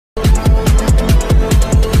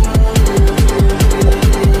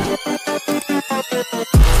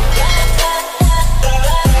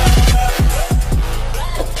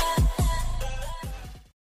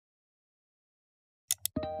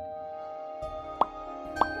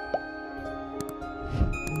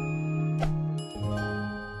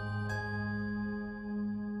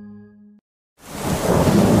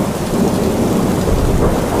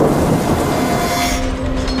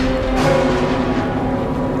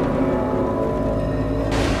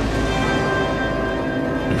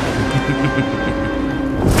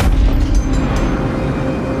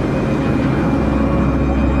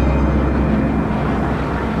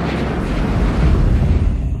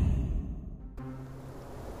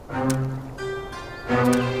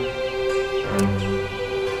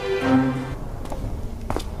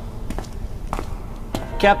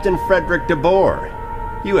Captain Frederick de Boer,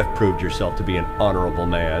 you have proved yourself to be an honorable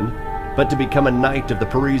man, but to become a knight of the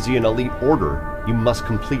Parisian elite order, you must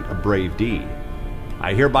complete a brave deed.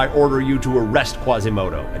 I hereby order you to arrest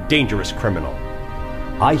Quasimodo, a dangerous criminal.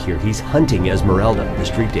 I hear he's hunting Esmeralda, the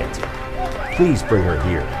street dancer. Please bring her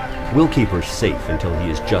here. We'll keep her safe until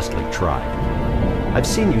he is justly tried. I've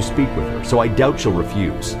seen you speak with her, so I doubt she'll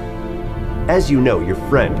refuse. As you know, your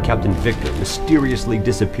friend, Captain Victor, mysteriously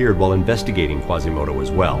disappeared while investigating Quasimodo as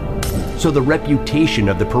well. So the reputation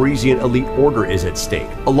of the Parisian elite order is at stake,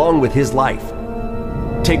 along with his life.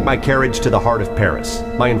 Take my carriage to the heart of Paris.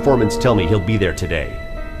 My informants tell me he'll be there today.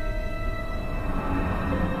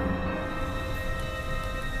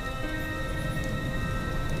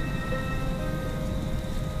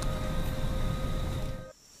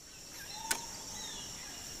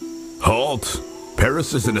 Halt!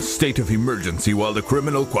 Paris is in a state of emergency while the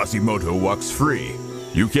criminal Quasimodo walks free.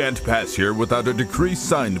 You can't pass here without a decree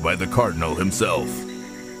signed by the Cardinal himself.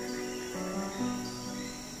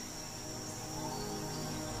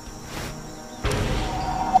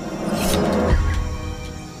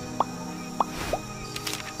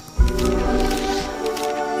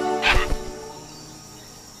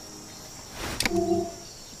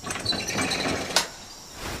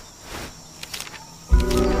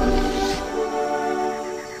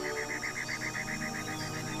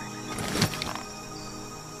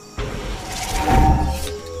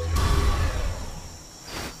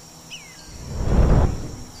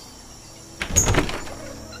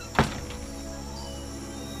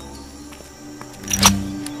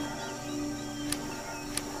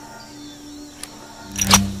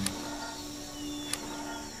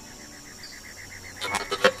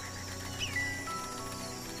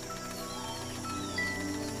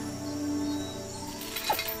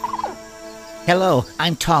 Hello,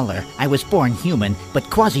 I'm taller. I was born human, but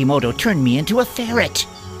Quasimodo turned me into a ferret.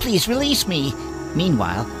 Please release me.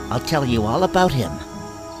 Meanwhile, I'll tell you all about him.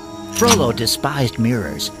 Frollo despised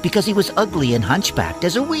mirrors because he was ugly and hunchbacked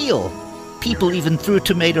as a wheel. People even threw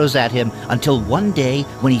tomatoes at him until one day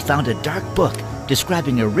when he found a dark book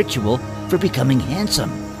describing a ritual for becoming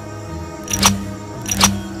handsome.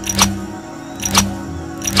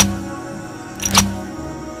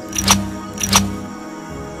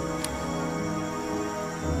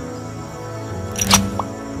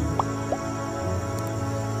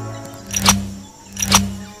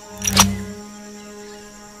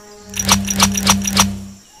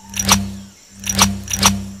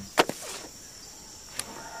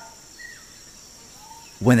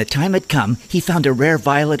 When the time had come, he found a rare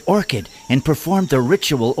violet orchid and performed the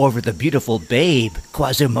ritual over the beautiful babe,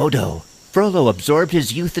 Quasimodo. Frollo absorbed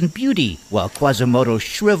his youth and beauty, while Quasimodo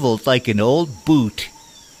shriveled like an old boot.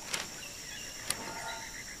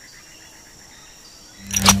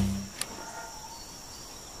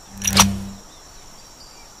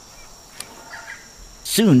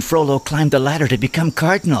 Soon Frollo climbed the ladder to become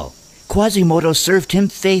cardinal. Quasimodo served him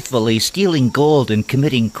faithfully, stealing gold and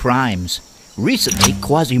committing crimes. Recently,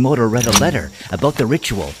 Quasimodo read a letter about the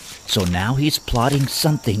ritual, so now he's plotting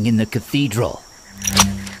something in the cathedral.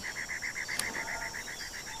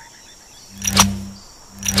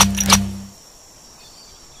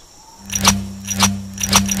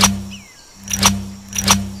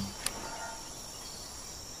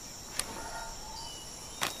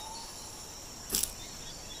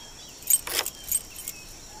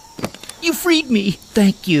 You freed me.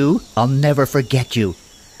 Thank you. I'll never forget you.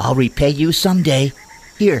 I'll repay you someday.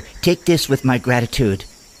 Here, take this with my gratitude.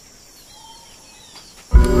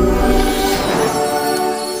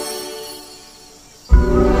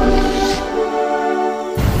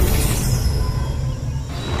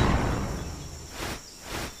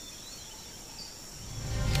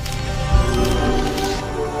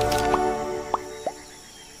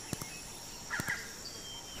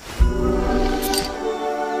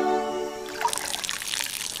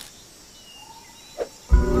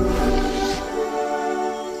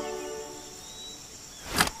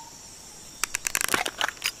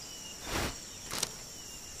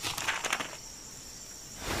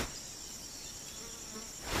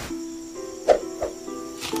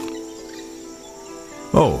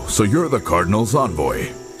 Oh, so you're the Cardinal's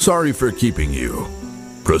envoy. Sorry for keeping you.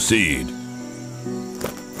 Proceed.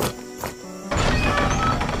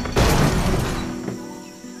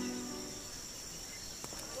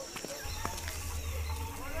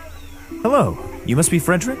 Hello, you must be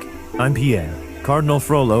Frederick? I'm Pierre. Cardinal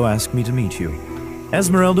Frollo asked me to meet you.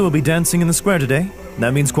 Esmeralda will be dancing in the square today.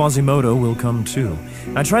 That means Quasimodo will come too.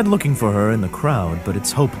 I tried looking for her in the crowd, but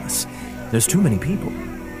it's hopeless. There's too many people.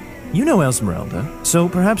 You know Esmeralda, so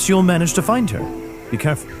perhaps you'll manage to find her. Be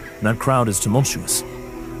careful. That crowd is tumultuous.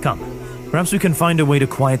 Come, perhaps we can find a way to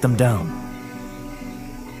quiet them down.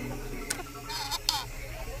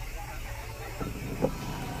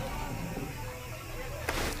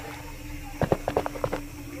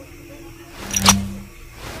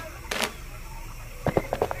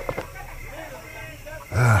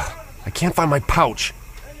 I can't find my pouch.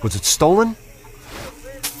 Was it stolen?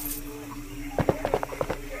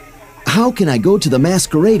 How can I go to the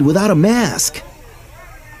masquerade without a mask?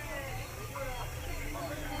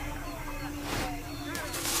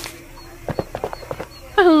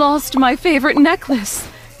 I lost my favorite necklace.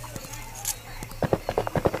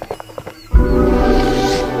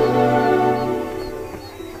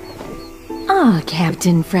 Ah,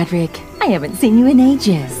 Captain Frederick. I haven't seen you in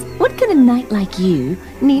ages. What could a knight like you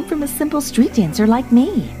need from a simple street dancer like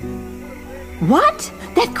me? What?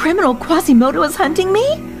 That criminal Quasimodo is hunting me?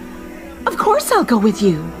 Of course I'll go with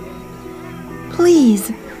you.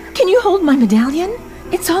 Please, can you hold my medallion?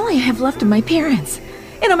 It's all I have left of my parents,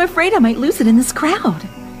 and I'm afraid I might lose it in this crowd.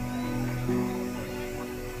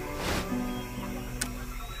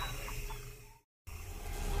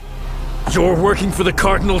 You're working for the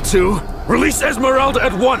Cardinal too? Release Esmeralda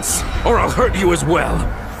at once, or I'll hurt you as well.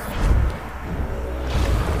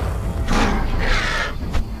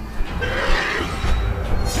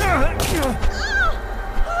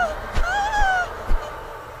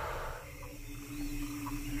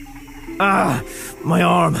 Ah, my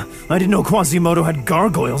arm. I didn't know Quasimodo had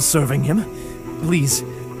gargoyles serving him. Please,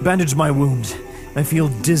 bandage my wound. I feel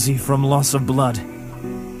dizzy from loss of blood.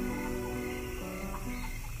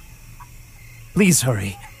 Please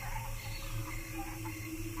hurry.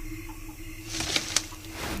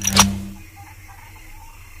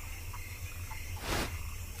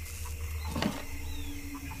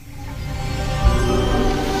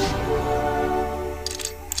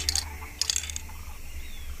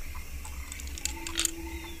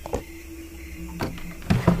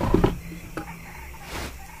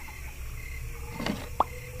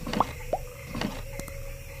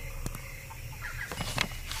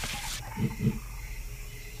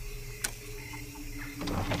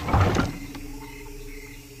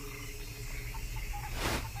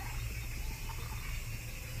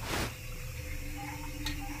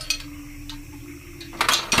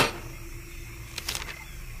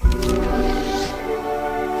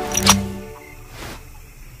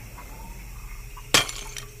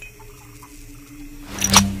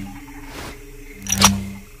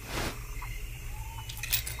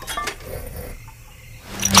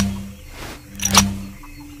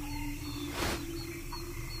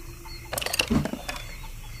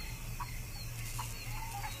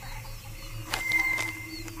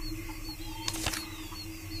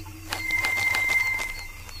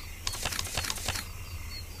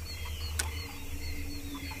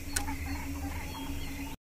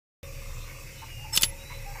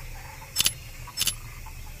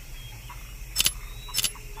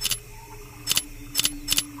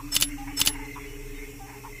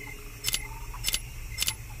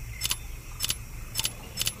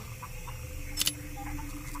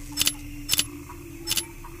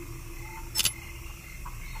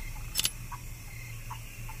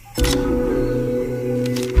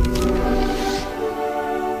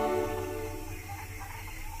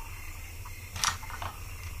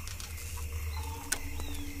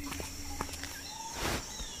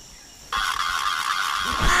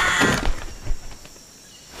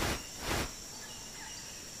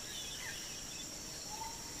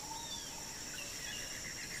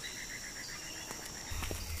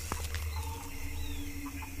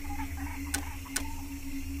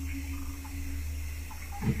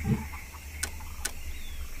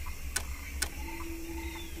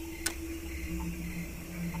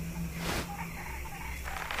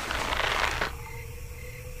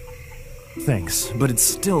 Thanks, but it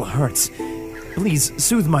still hurts. Please,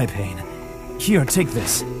 soothe my pain. Here, take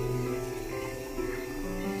this.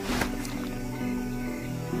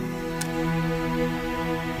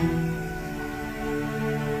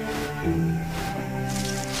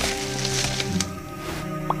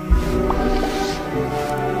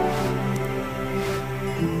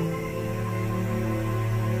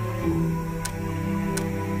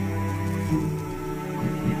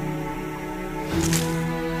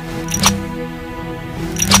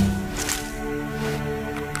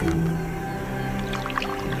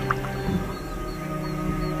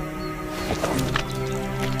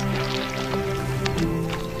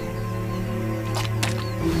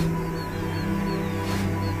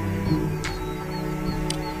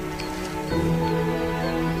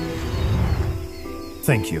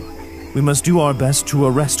 Thank you. We must do our best to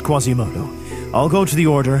arrest Quasimodo. I'll go to the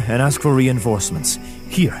Order and ask for reinforcements.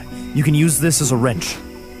 Here, you can use this as a wrench.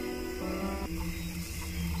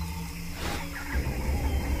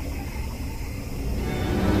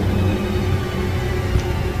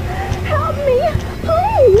 Help me,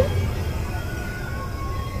 please!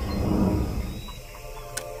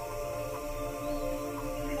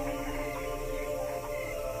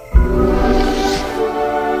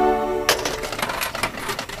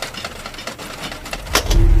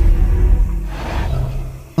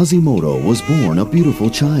 Quasimodo was born a beautiful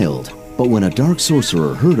child, but when a dark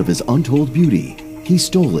sorcerer heard of his untold beauty, he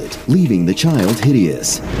stole it, leaving the child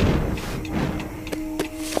hideous.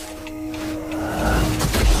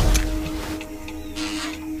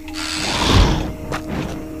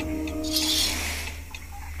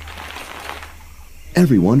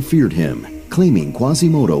 Everyone feared him, claiming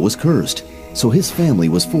Quasimodo was cursed, so his family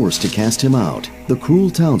was forced to cast him out. The cruel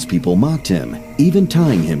townspeople mocked him, even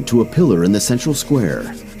tying him to a pillar in the central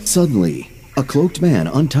square. Suddenly, a cloaked man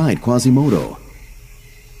untied Quasimodo.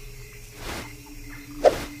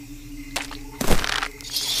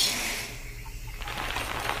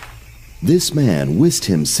 This man whisked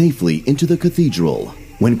him safely into the cathedral.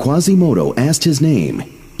 When Quasimodo asked his name,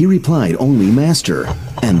 he replied only Master,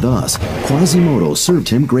 and thus Quasimodo served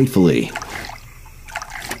him gratefully.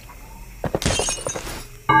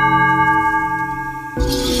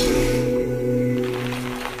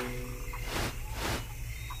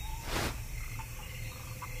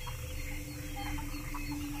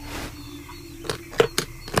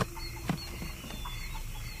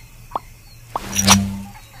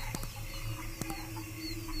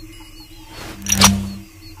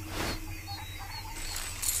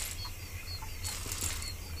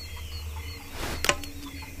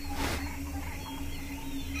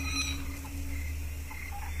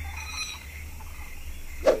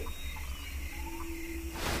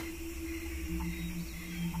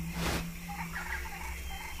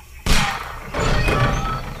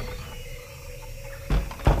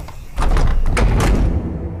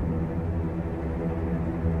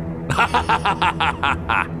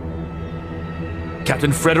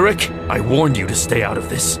 Captain Frederick, I warned you to stay out of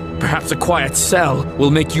this. Perhaps a quiet cell will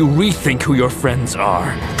make you rethink who your friends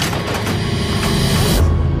are.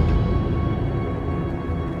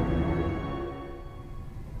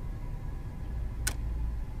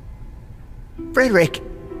 Frederick,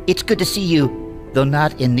 it's good to see you, though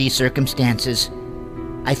not in these circumstances.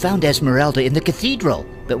 I found Esmeralda in the cathedral,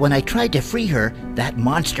 but when I tried to free her, that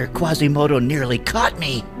monster Quasimodo nearly caught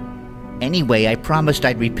me. Anyway, I promised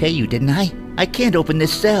I'd repay you, didn't I? I can't open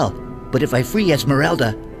this cell, but if I free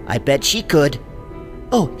Esmeralda, I bet she could.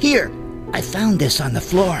 Oh, here! I found this on the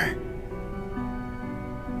floor.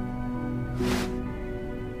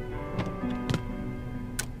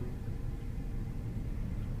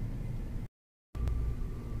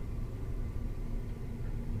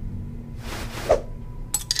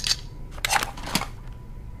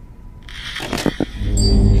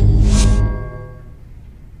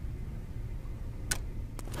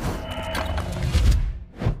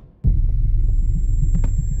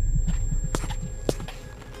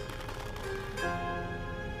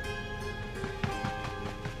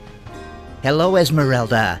 Hello,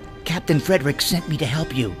 Esmeralda. Captain Frederick sent me to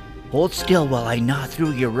help you. Hold still while I gnaw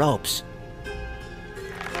through your ropes.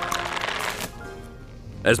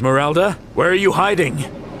 Esmeralda, where are you hiding?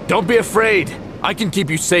 Don't be afraid. I can keep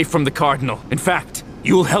you safe from the Cardinal. In fact,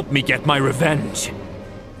 you'll help me get my revenge.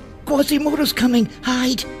 Quasimodo's coming.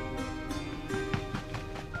 Hide.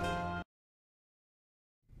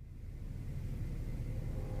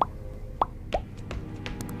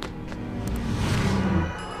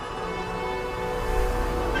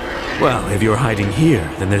 Well, if you're hiding here,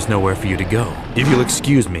 then there's nowhere for you to go. If you'll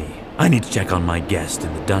excuse me, I need to check on my guest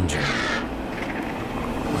in the dungeon.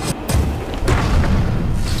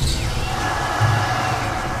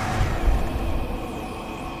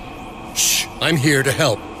 Shh, I'm here to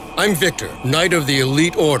help. I'm Victor, Knight of the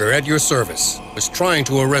Elite Order at your service. Was trying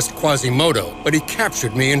to arrest Quasimodo, but he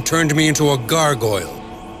captured me and turned me into a gargoyle.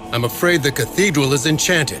 I'm afraid the cathedral is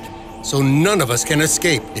enchanted, so none of us can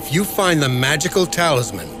escape. If you find the magical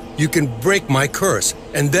talisman, you can break my curse,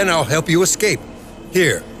 and then I'll help you escape.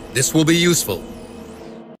 Here, this will be useful.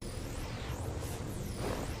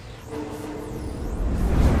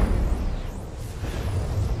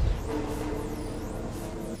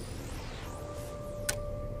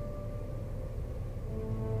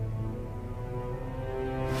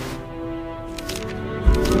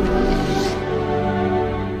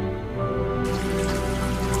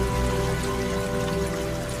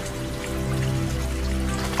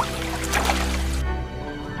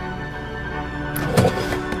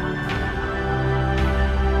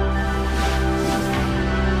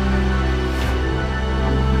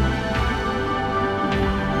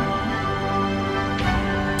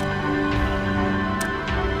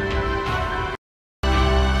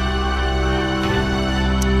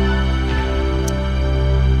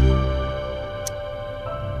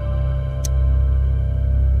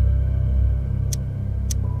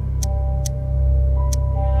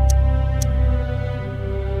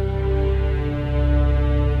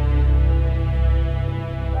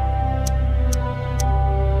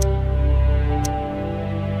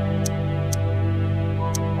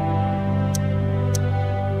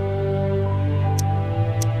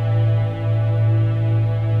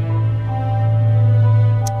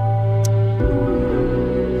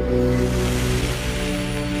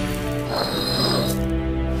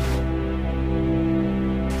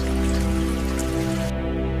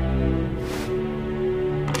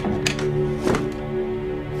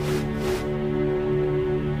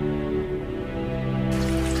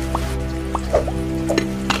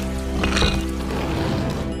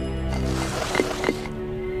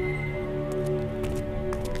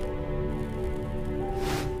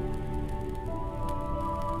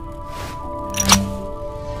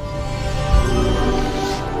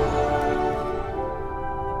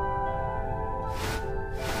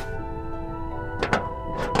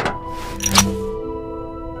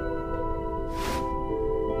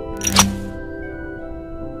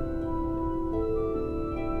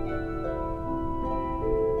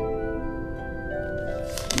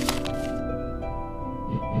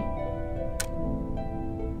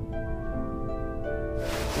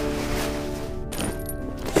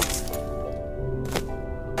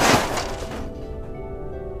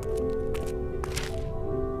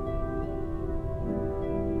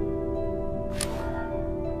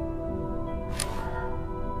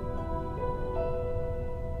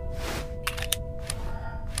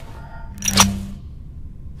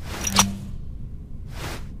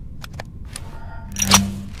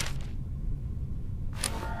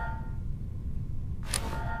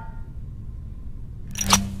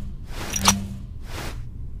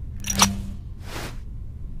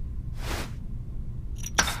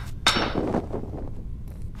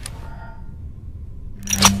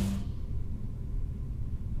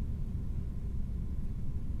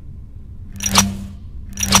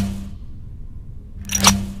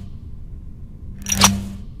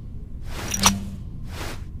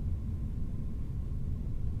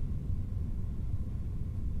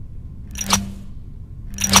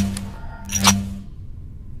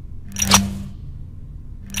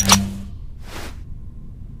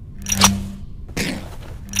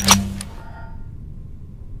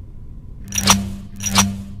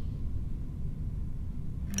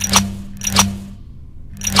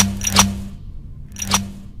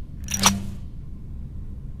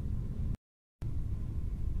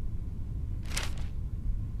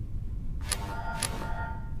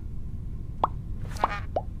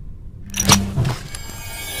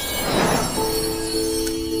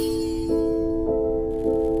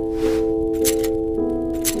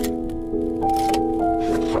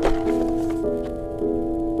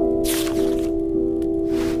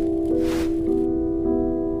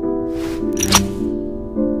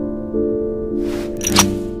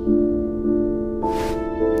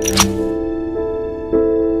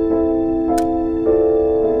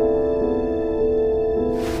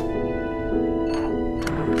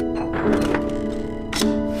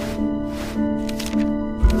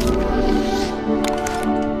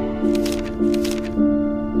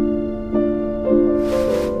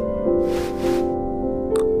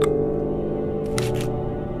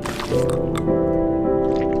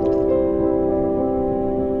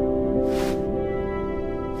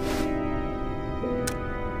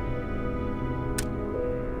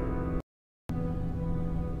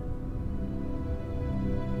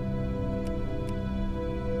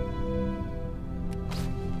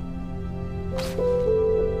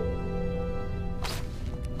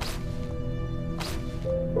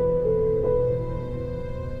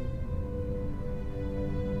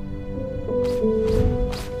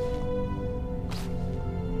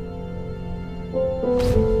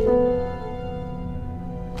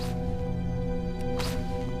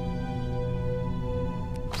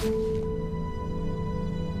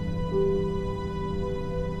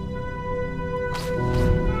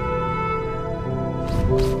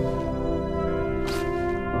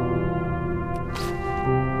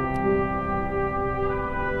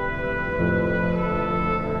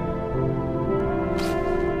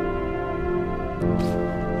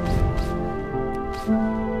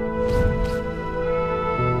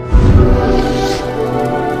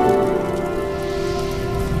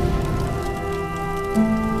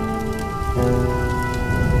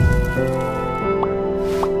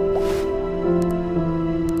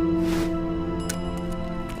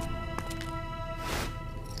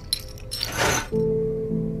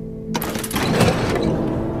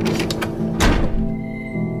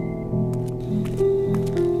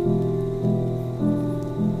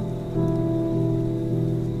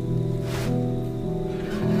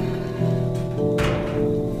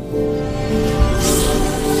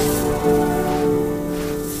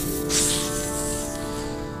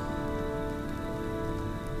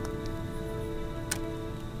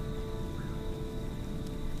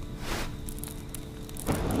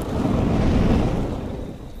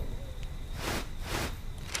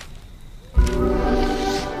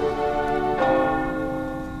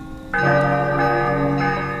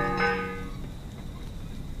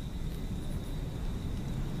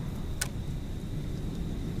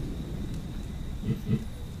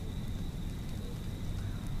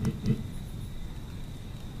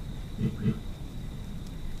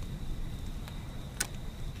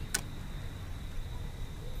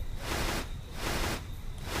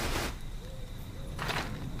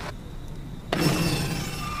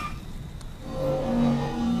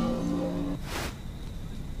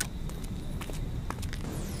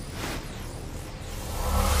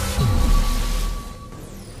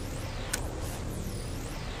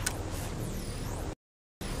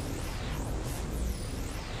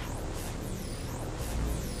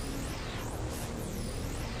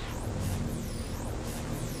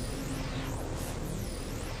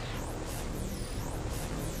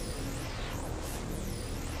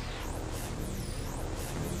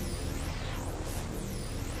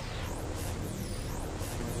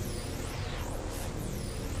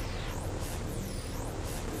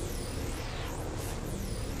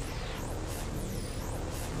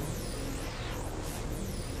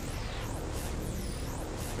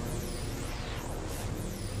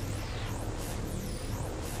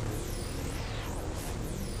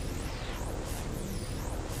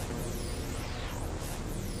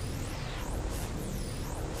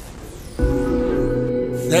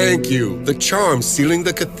 Thank you. The charms sealing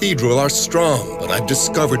the cathedral are strong, but I've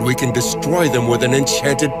discovered we can destroy them with an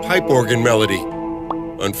enchanted pipe organ melody.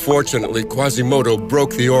 Unfortunately, Quasimodo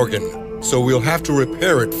broke the organ, so we'll have to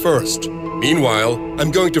repair it first. Meanwhile, I'm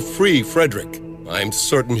going to free Frederick. I'm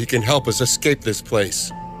certain he can help us escape this place.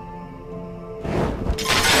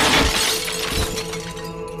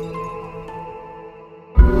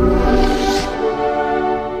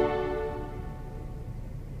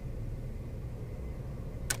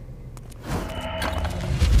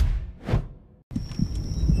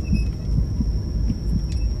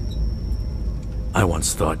 I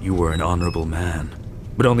once thought you were an honorable man,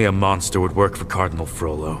 but only a monster would work for Cardinal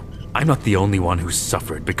Frollo. I'm not the only one who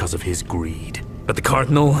suffered because of his greed, but the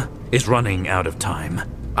Cardinal is running out of time.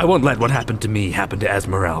 I won't let what happened to me happen to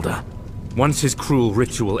Esmeralda. Once his cruel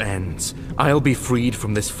ritual ends, I'll be freed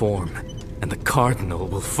from this form, and the Cardinal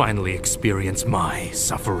will finally experience my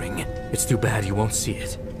suffering. It's too bad you won't see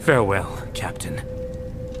it. Farewell, Captain.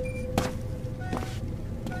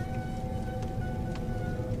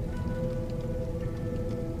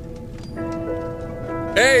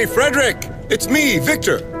 Hey, Frederick! It's me,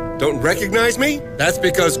 Victor! Don't recognize me? That's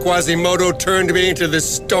because Quasimodo turned me into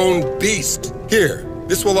this stone beast. Here,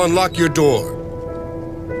 this will unlock your door.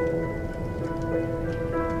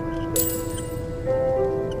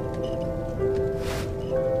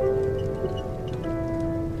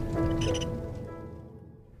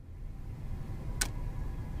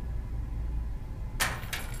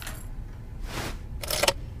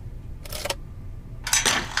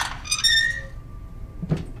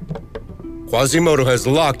 Quasimodo has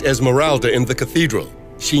locked Esmeralda in the cathedral.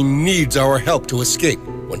 She needs our help to escape.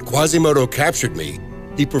 When Quasimodo captured me,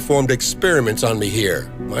 he performed experiments on me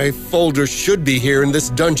here. My folder should be here in this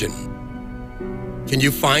dungeon. Can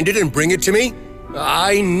you find it and bring it to me?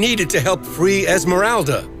 I need it to help free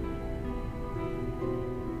Esmeralda.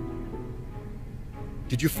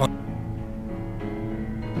 Did you find...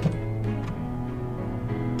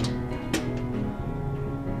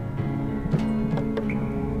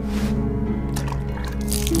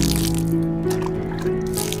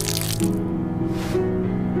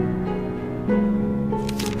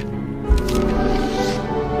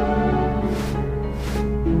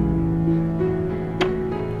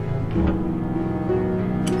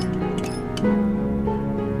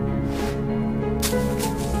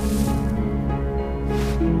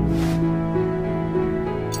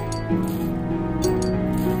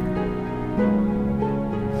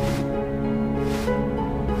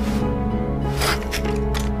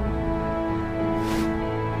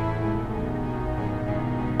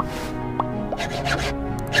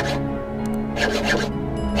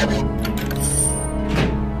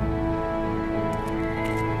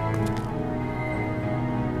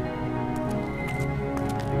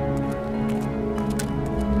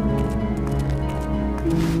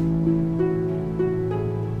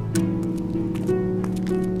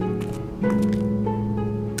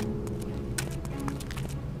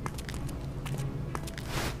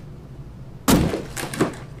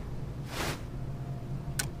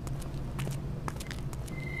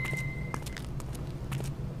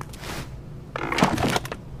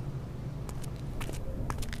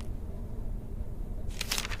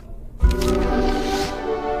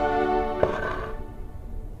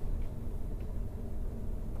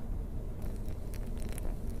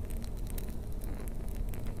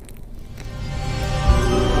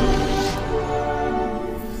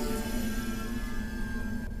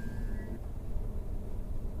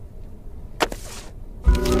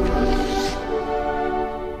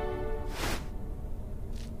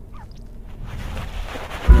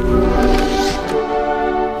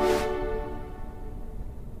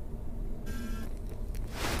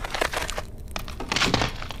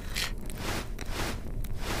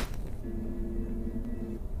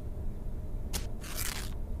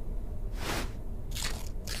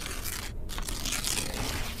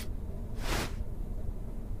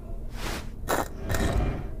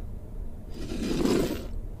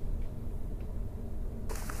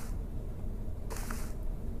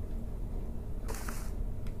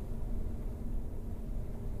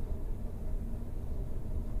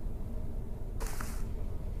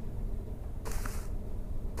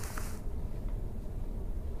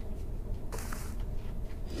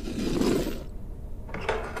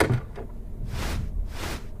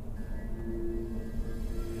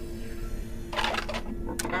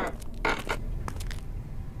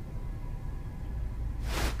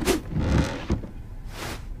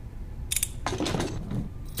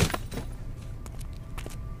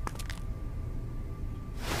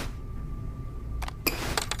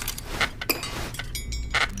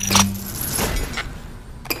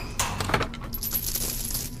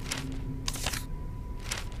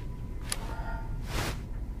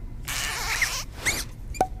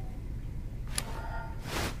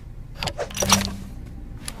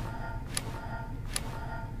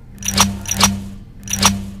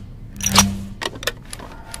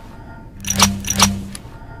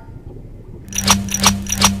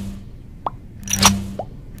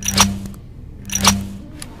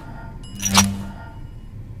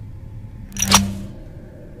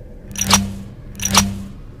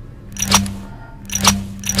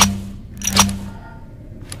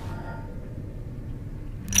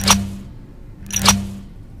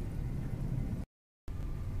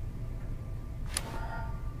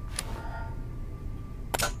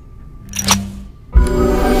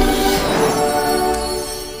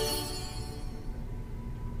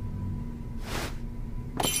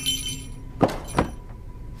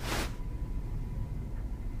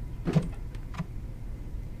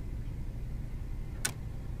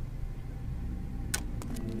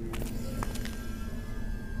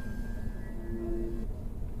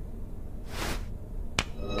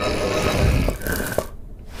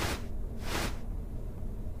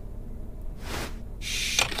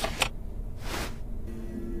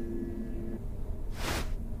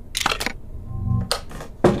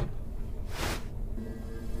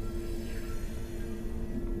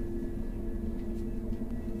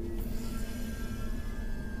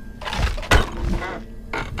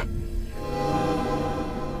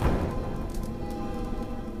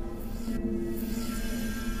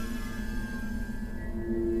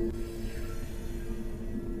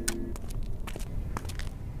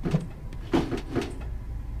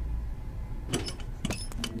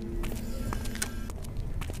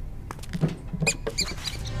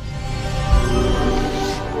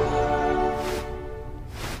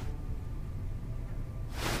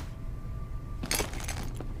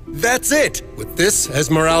 That's it! With this,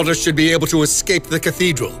 Esmeralda should be able to escape the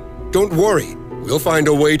cathedral. Don't worry, we'll find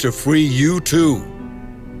a way to free you too.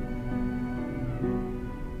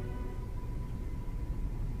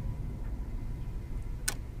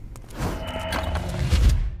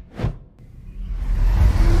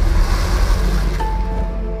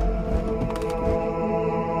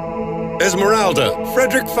 Esmeralda,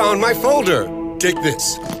 Frederick found my folder. Take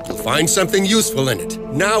this. You'll find something useful in it.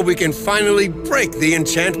 Now we can finally break the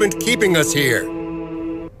enchantment keeping us here.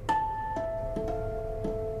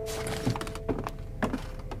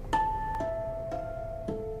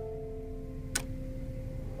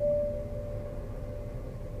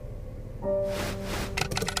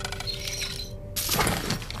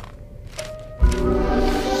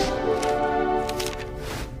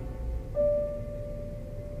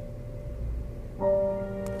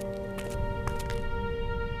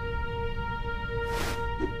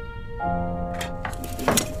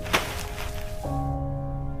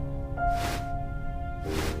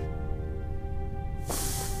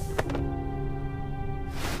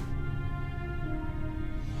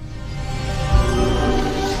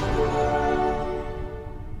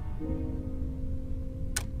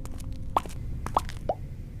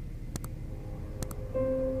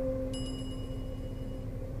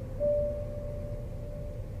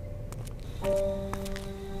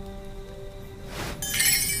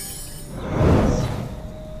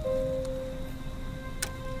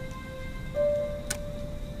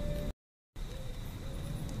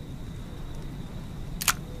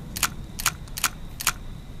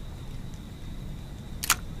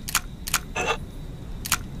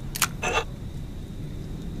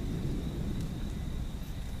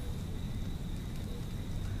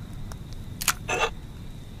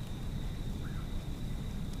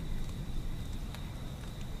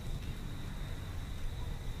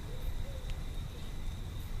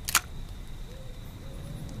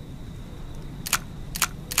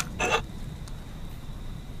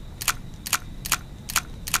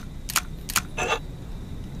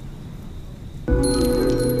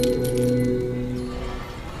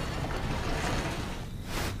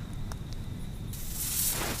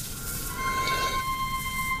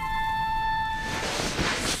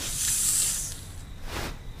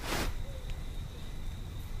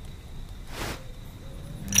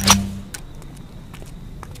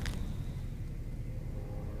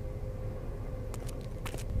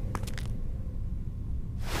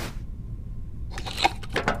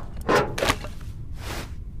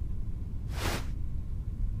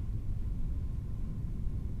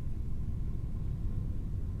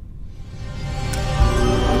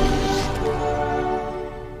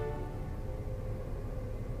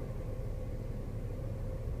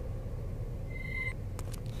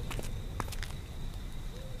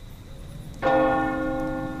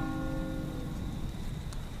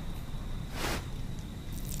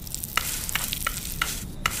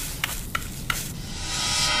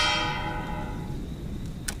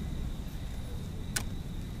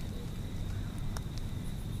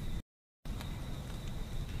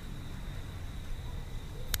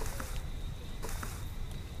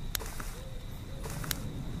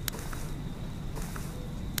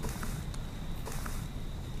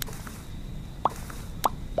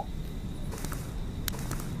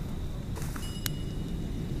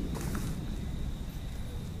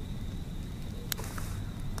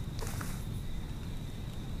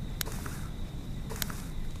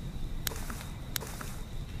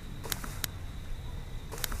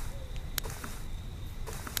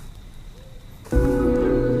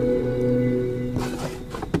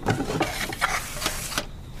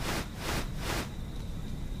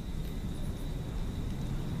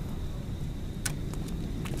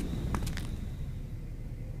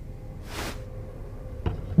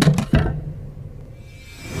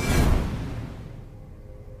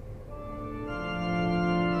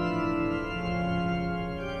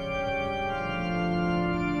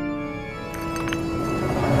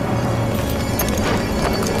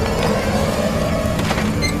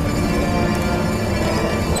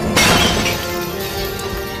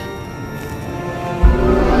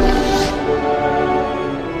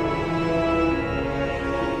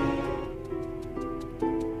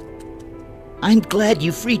 I'm glad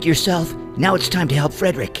you freed yourself. Now it's time to help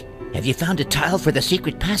Frederick. Have you found a tile for the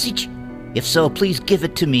secret passage? If so, please give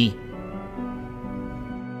it to me.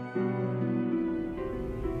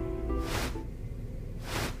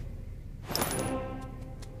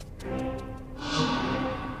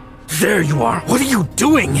 There you are! What are you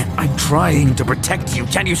doing? I'm trying to protect you.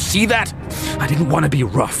 Can't you see that? I didn't want to be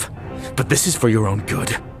rough, but this is for your own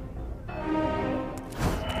good.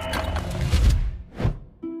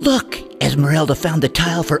 Look! Esmeralda found the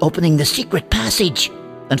tile for opening the secret passage.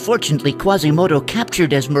 Unfortunately, Quasimodo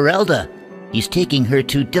captured Esmeralda. He's taking her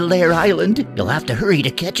to Delaire Island. You'll have to hurry to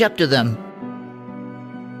catch up to them.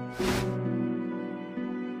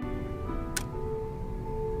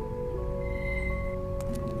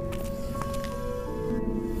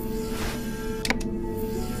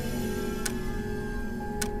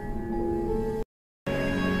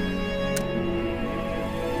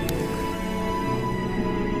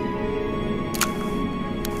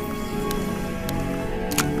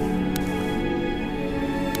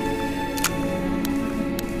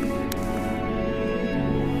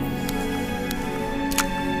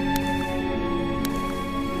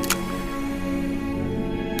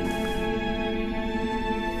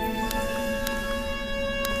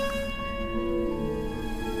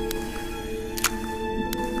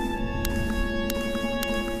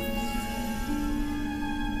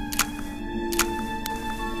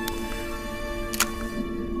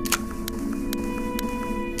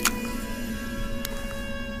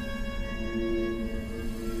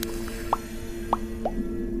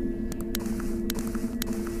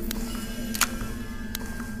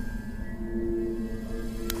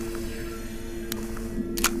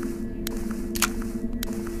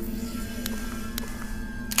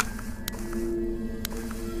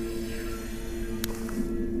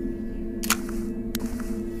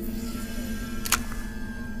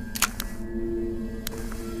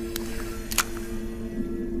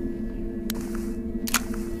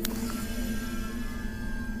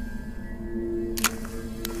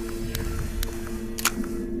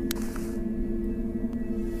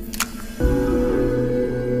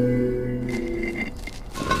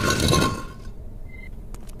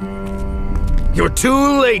 You're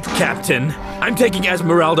too late, Captain. I'm taking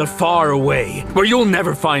Esmeralda far away, where you'll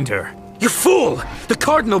never find her. You fool! The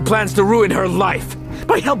Cardinal plans to ruin her life.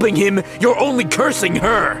 By helping him, you're only cursing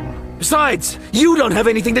her. Besides, you don't have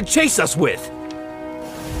anything to chase us with.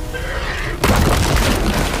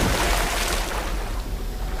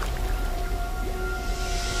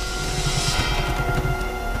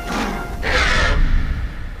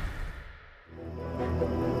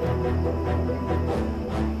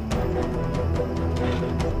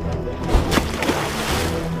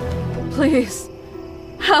 Please,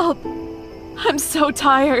 help. I'm so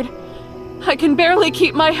tired. I can barely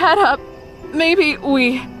keep my head up. Maybe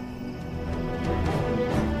we...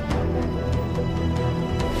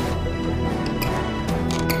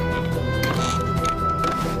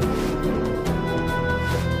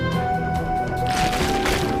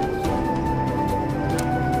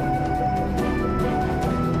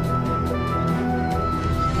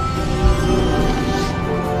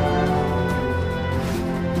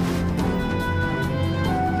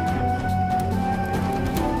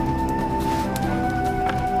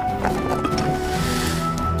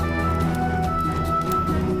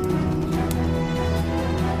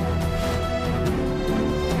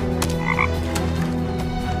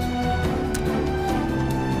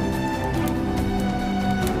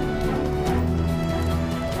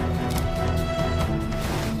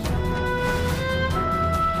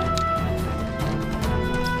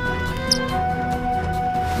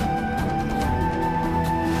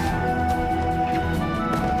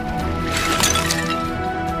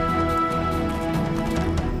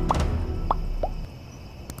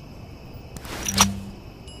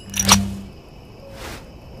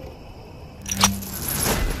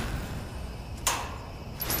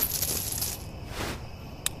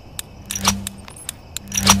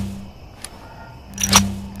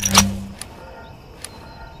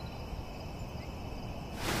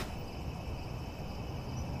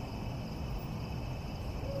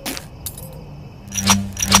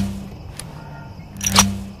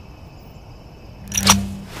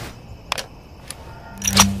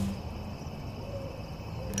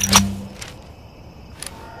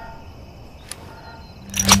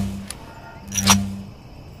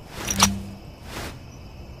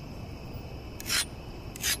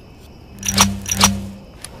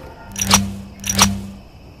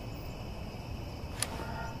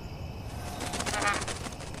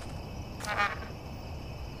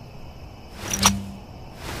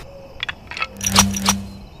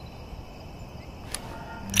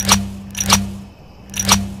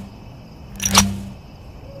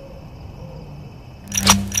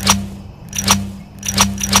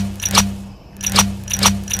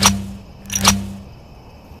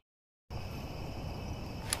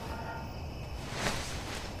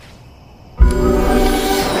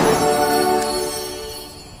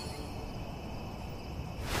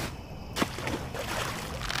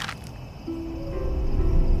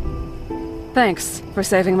 Thanks for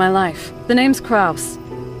saving my life. The name's Kraus.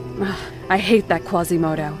 I hate that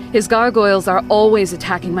Quasimodo. His gargoyles are always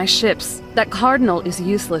attacking my ships. That cardinal is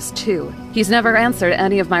useless too. He's never answered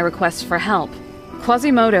any of my requests for help.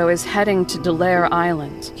 Quasimodo is heading to Delaire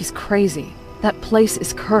Island. He's crazy. That place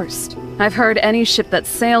is cursed. I've heard any ship that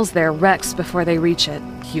sails there wrecks before they reach it.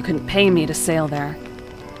 You can pay me to sail there.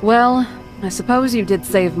 Well, I suppose you did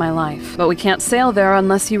save my life, but we can't sail there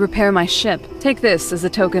unless you repair my ship. Take this as a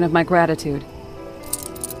token of my gratitude.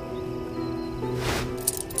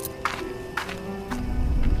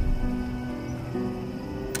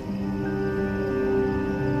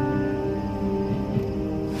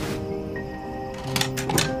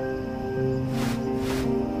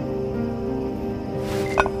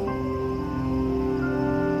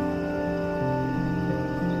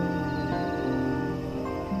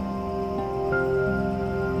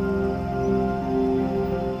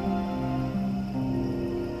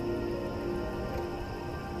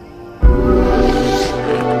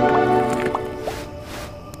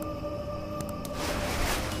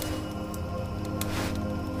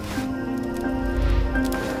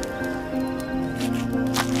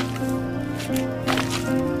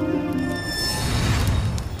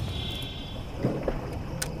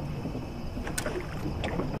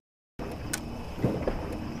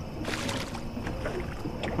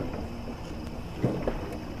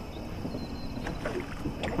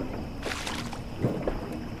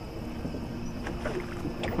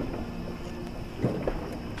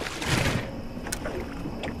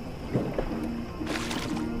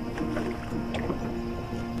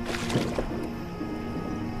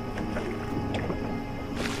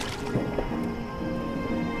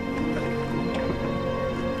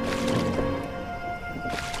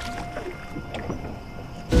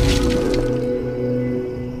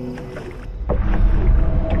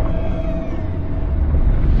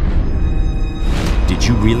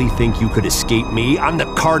 Really think you could escape me? I'm the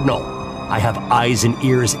Cardinal. I have eyes and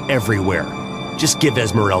ears everywhere. Just give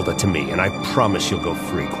Esmeralda to me, and I promise you'll go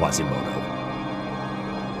free, Quasimodo.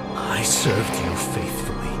 I served you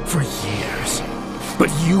faithfully for years, but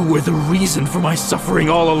you were the reason for my suffering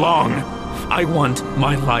all along. I want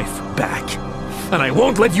my life back, and I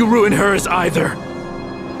won't let you ruin hers either.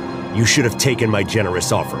 You should have taken my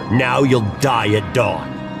generous offer. Now you'll die at dawn.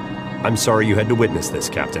 I'm sorry you had to witness this,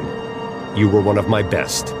 Captain. You were one of my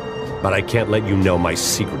best, but I can't let you know my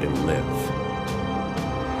secret and live.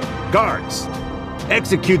 Guards,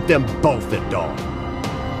 execute them both at dawn.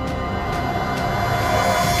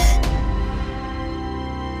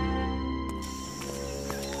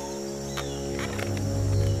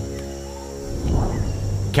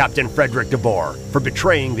 Captain Frederick de Boer, for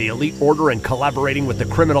betraying the elite order and collaborating with the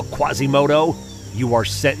criminal Quasimodo, you are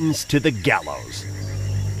sentenced to the gallows.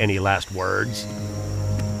 Any last words?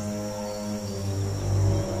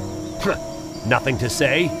 Nothing to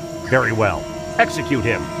say? Very well. Execute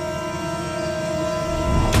him.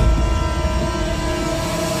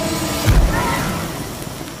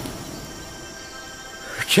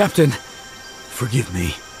 Captain, forgive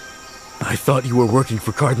me. I thought you were working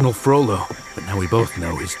for Cardinal Frollo, but now we both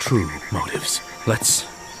know his true motives. Let's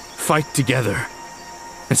fight together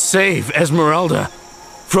and save Esmeralda.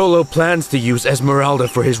 Frollo plans to use Esmeralda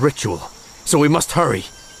for his ritual, so we must hurry.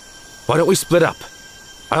 Why don't we split up?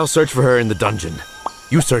 I'll search for her in the dungeon.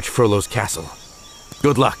 You search Frollo's castle.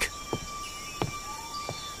 Good luck.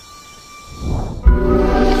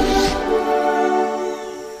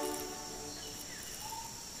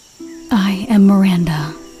 I am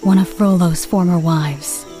Miranda, one of Frollo's former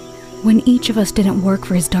wives. When each of us didn't work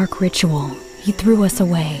for his dark ritual, he threw us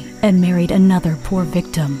away and married another poor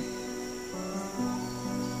victim.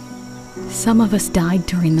 Some of us died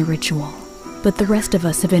during the ritual, but the rest of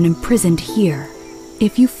us have been imprisoned here.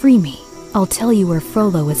 If you free me, I'll tell you where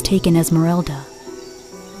Frollo has taken Esmeralda.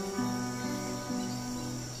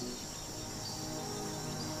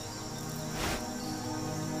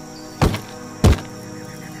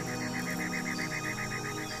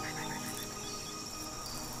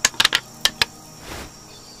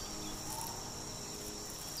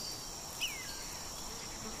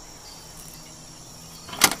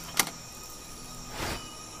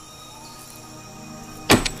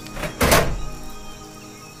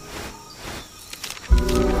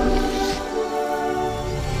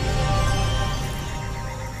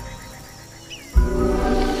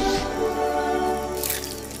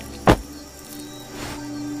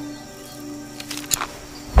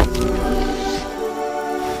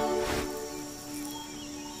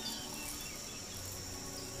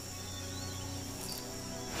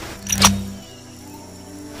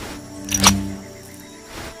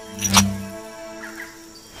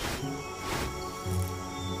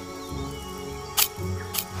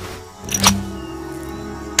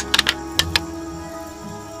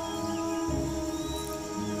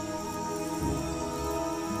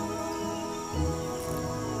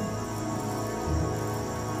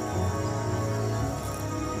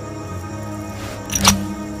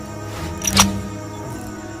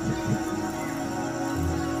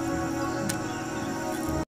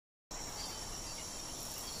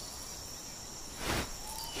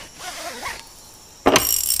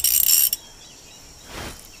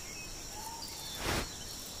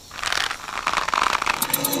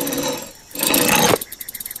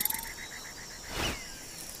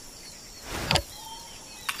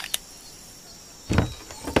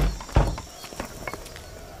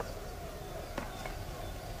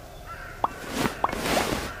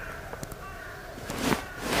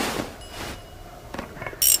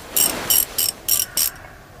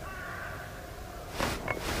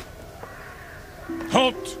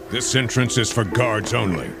 This entrance is for guards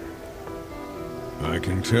only. I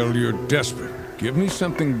can tell you're desperate. Give me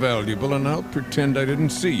something valuable and I'll pretend I didn't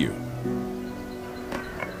see you.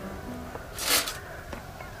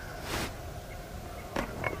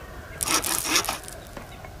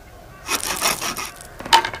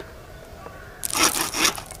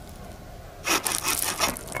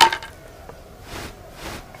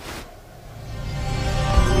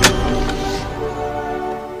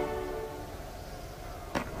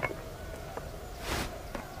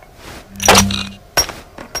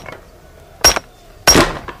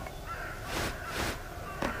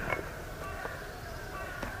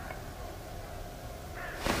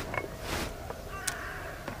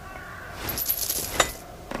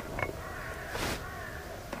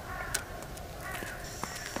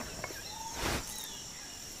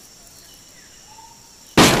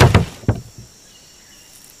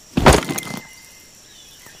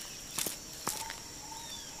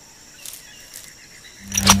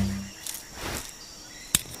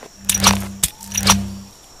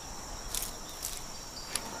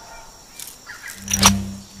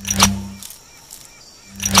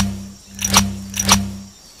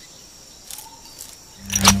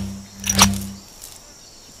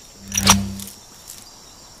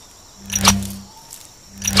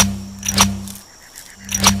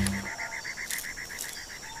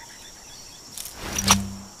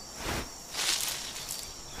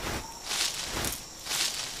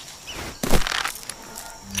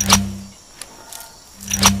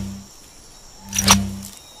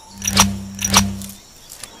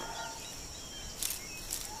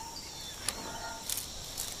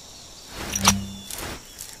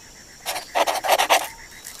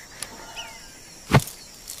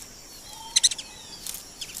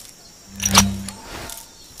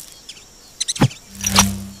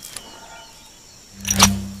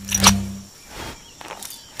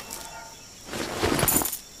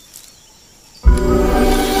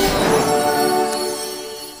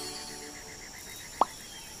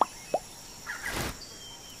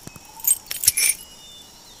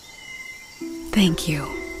 Thank you.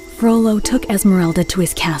 Frollo took Esmeralda to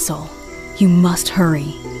his castle. You must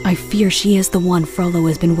hurry. I fear she is the one Frollo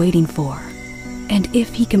has been waiting for. And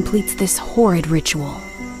if he completes this horrid ritual,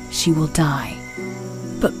 she will die.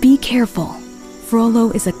 But be careful. Frollo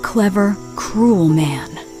is a clever, cruel man.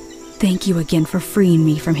 Thank you again for freeing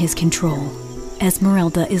me from his control.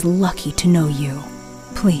 Esmeralda is lucky to know you.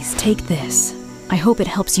 Please take this. I hope it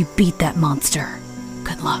helps you beat that monster.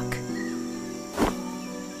 Good luck.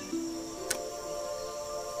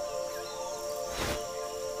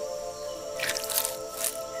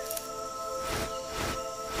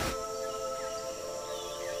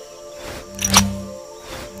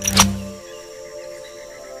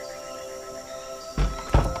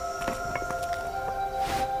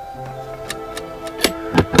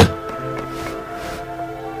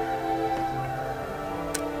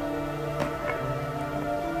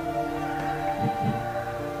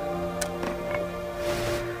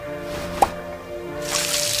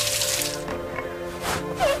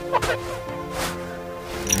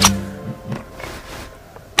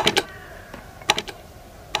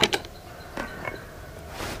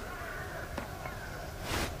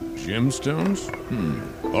 Gemstones?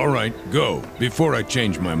 All right, go, before I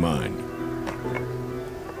change my mind.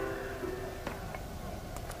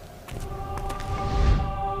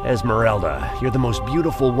 Esmeralda, you're the most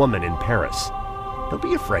beautiful woman in Paris. Don't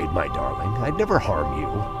be afraid, my darling. I'd never harm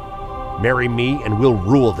you. Marry me and we'll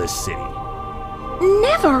rule this city.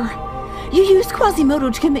 Never! You used Quasimodo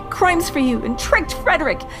to commit crimes for you and tricked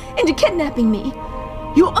Frederick into kidnapping me.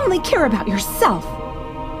 You only care about yourself.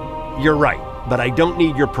 You're right, but I don't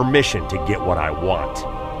need your permission to get what I want.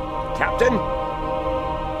 Captain?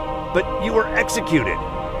 But you were executed.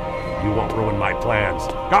 You won't ruin my plans.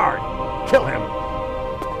 Guard, kill him.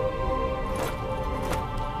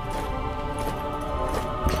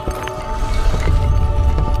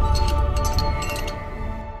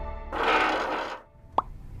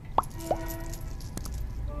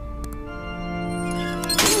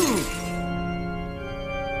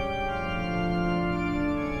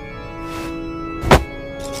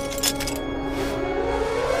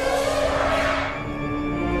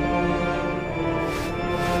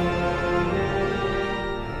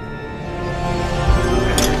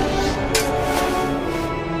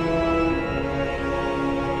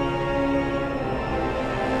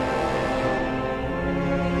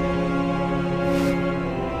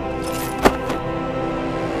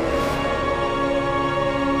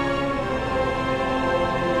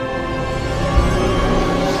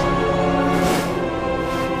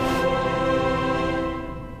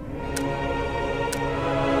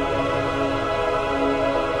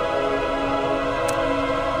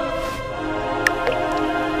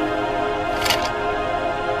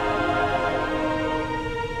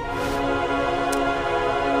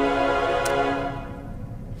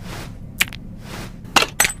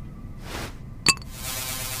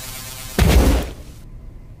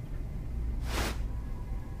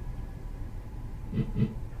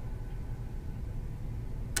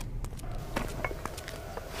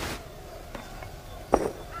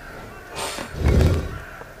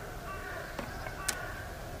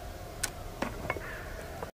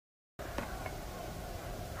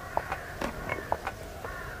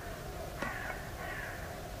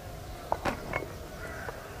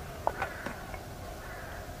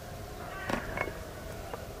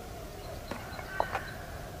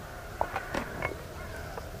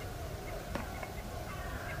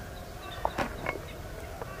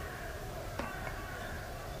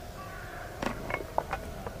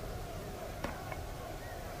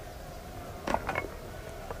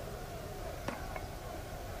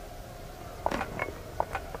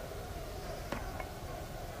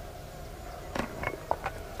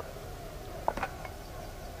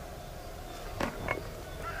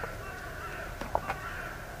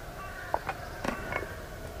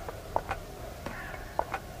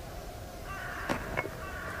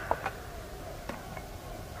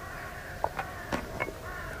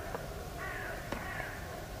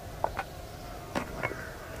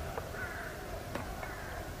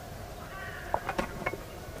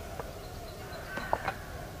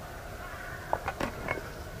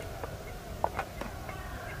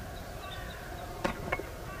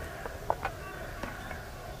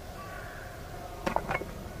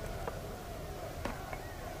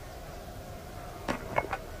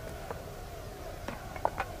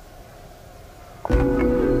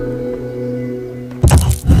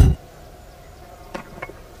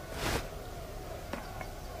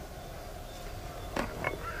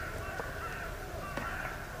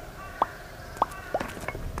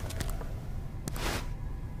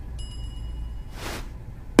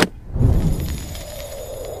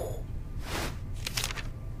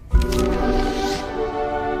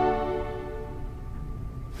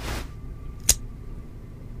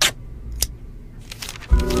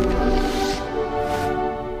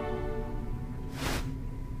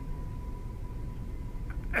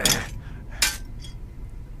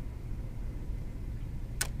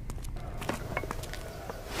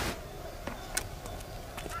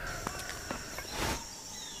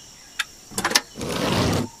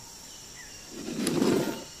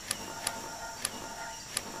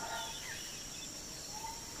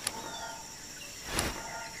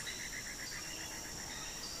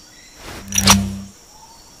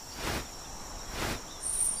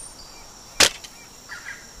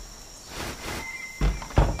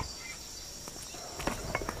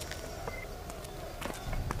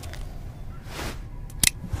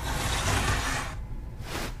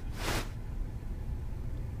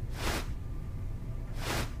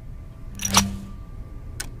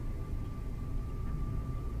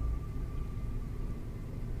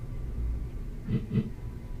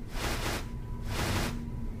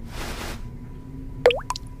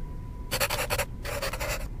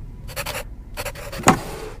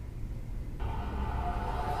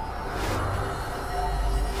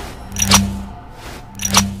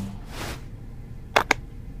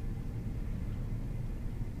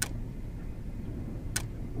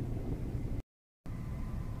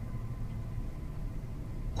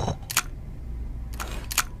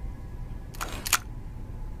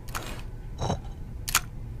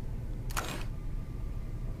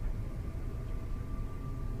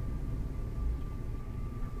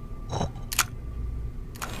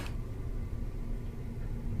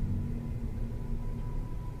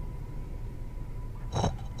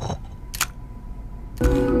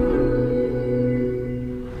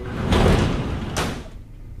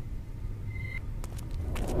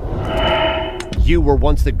 You were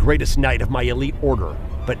once the greatest knight of my elite order,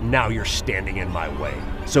 but now you're standing in my way.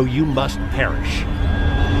 So you must perish.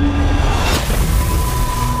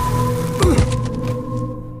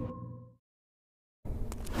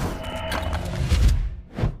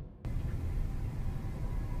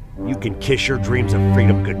 You can kiss your dreams of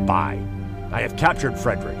freedom goodbye. I have captured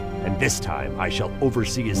Frederick, and this time I shall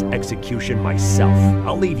oversee his execution myself.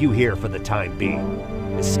 I'll leave you here for the time being.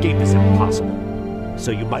 Escape is impossible,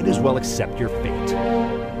 so you might as well accept your fate.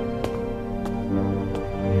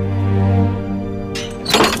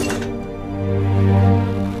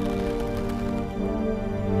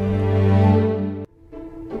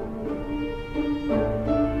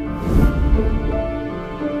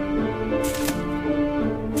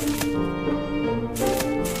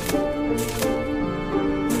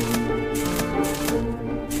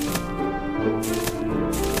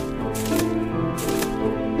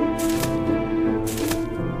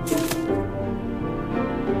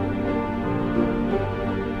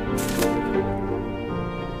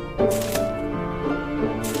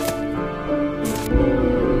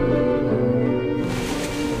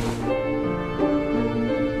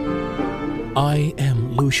 I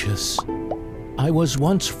am Lucius. I was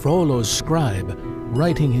once Frollo's scribe,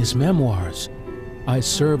 writing his memoirs. I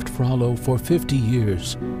served Frollo for 50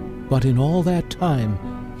 years, but in all that time,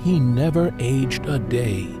 he never aged a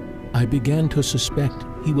day. I began to suspect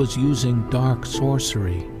he was using dark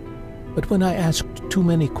sorcery. But when I asked too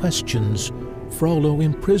many questions, Frollo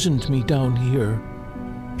imprisoned me down here.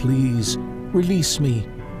 Please, release me.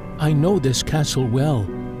 I know this castle well,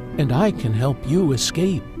 and I can help you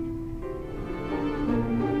escape.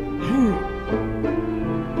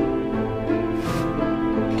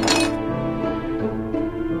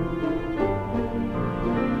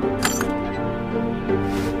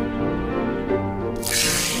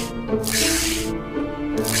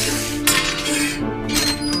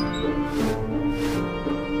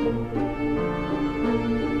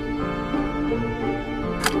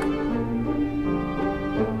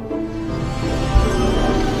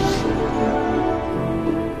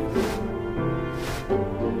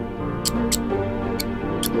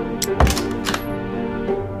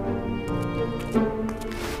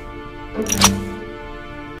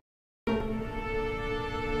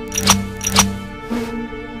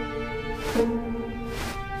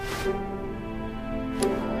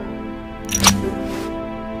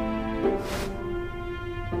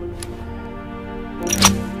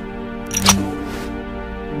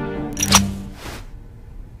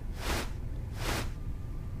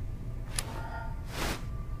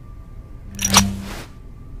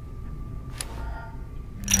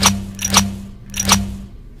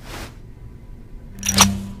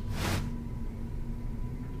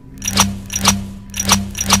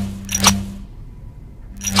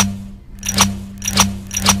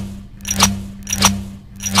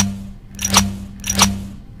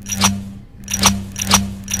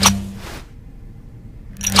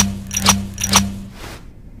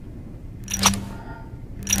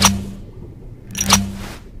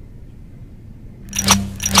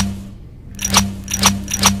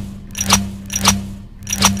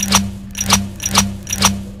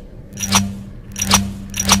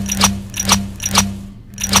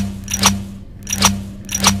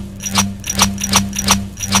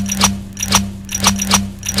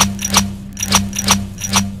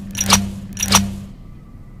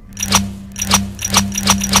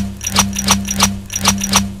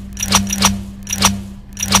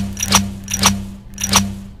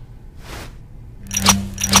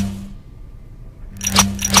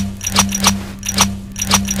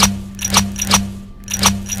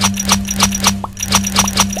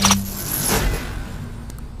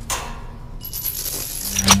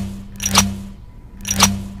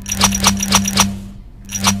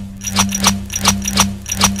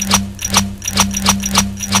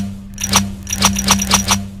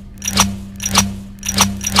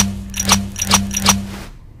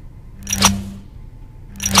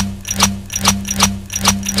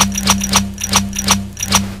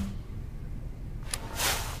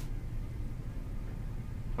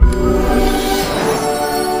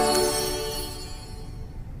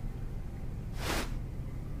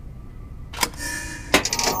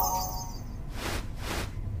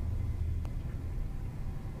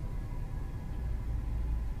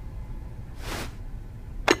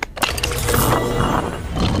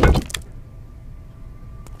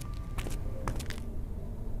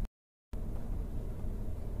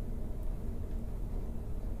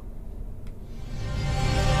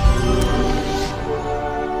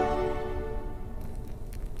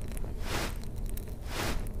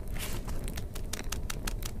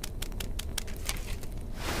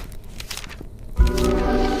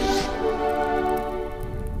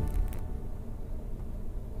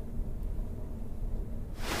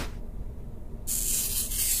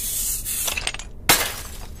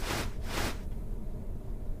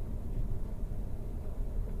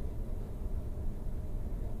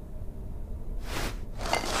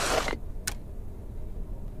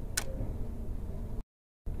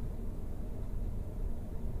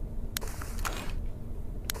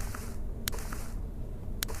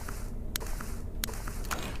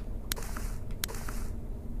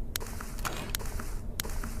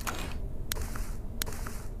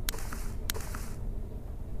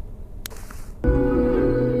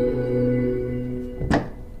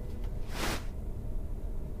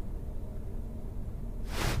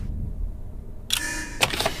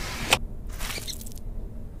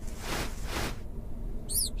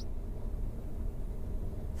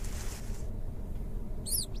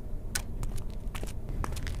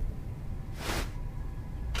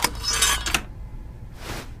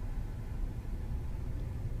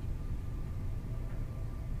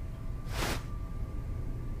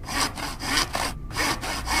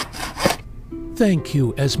 Thank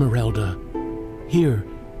you, Esmeralda. Here,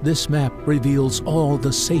 this map reveals all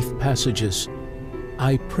the safe passages.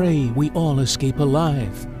 I pray we all escape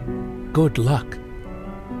alive. Good luck.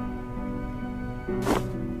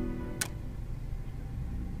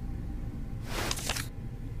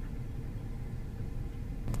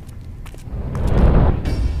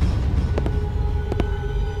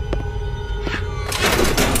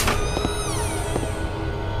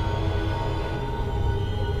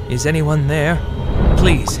 Is anyone there?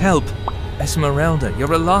 Please, help! Esmeralda,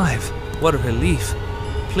 you're alive! What a relief!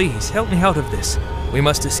 Please, help me out of this. We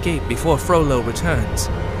must escape before Frollo returns.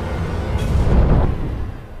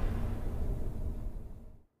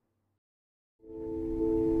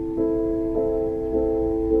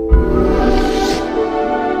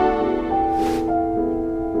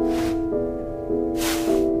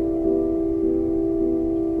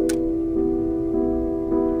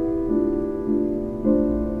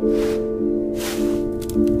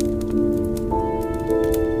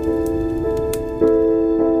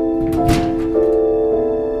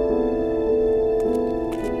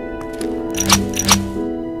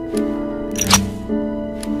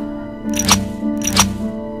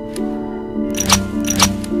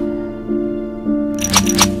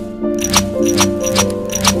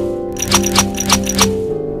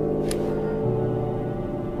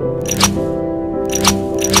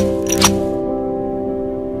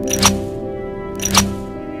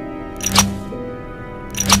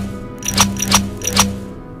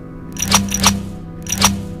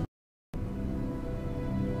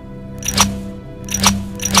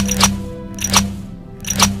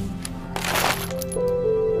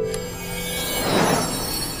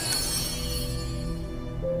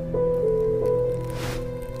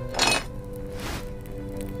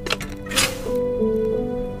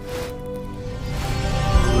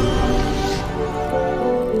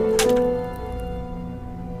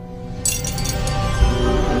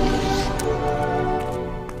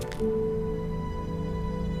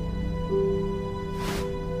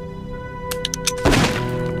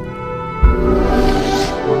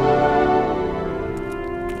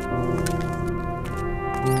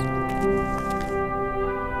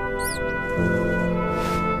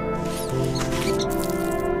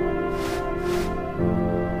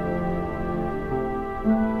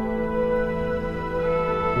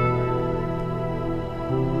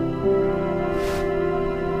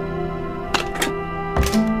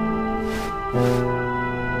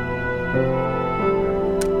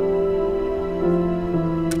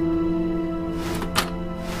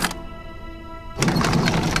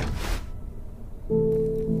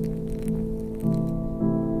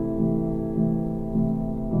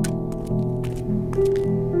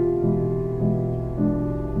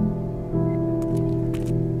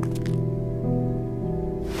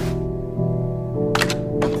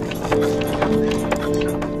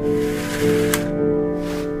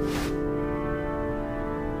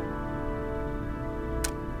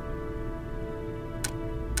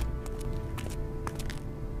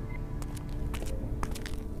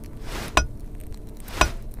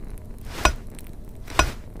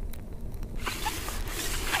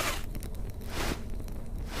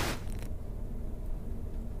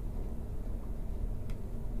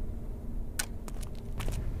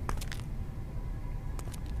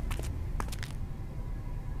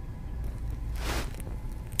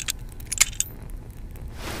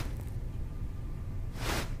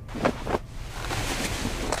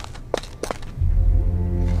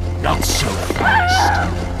 Not so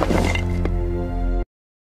fast!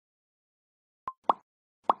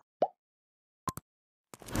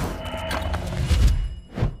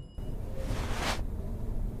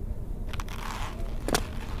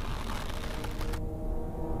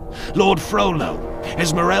 Lord Frollo,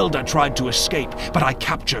 Esmeralda tried to escape, but I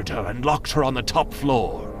captured her and locked her on the top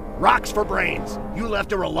floor. Rocks for brains! You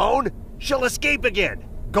left her alone? She'll escape again!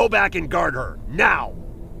 Go back and guard her, now!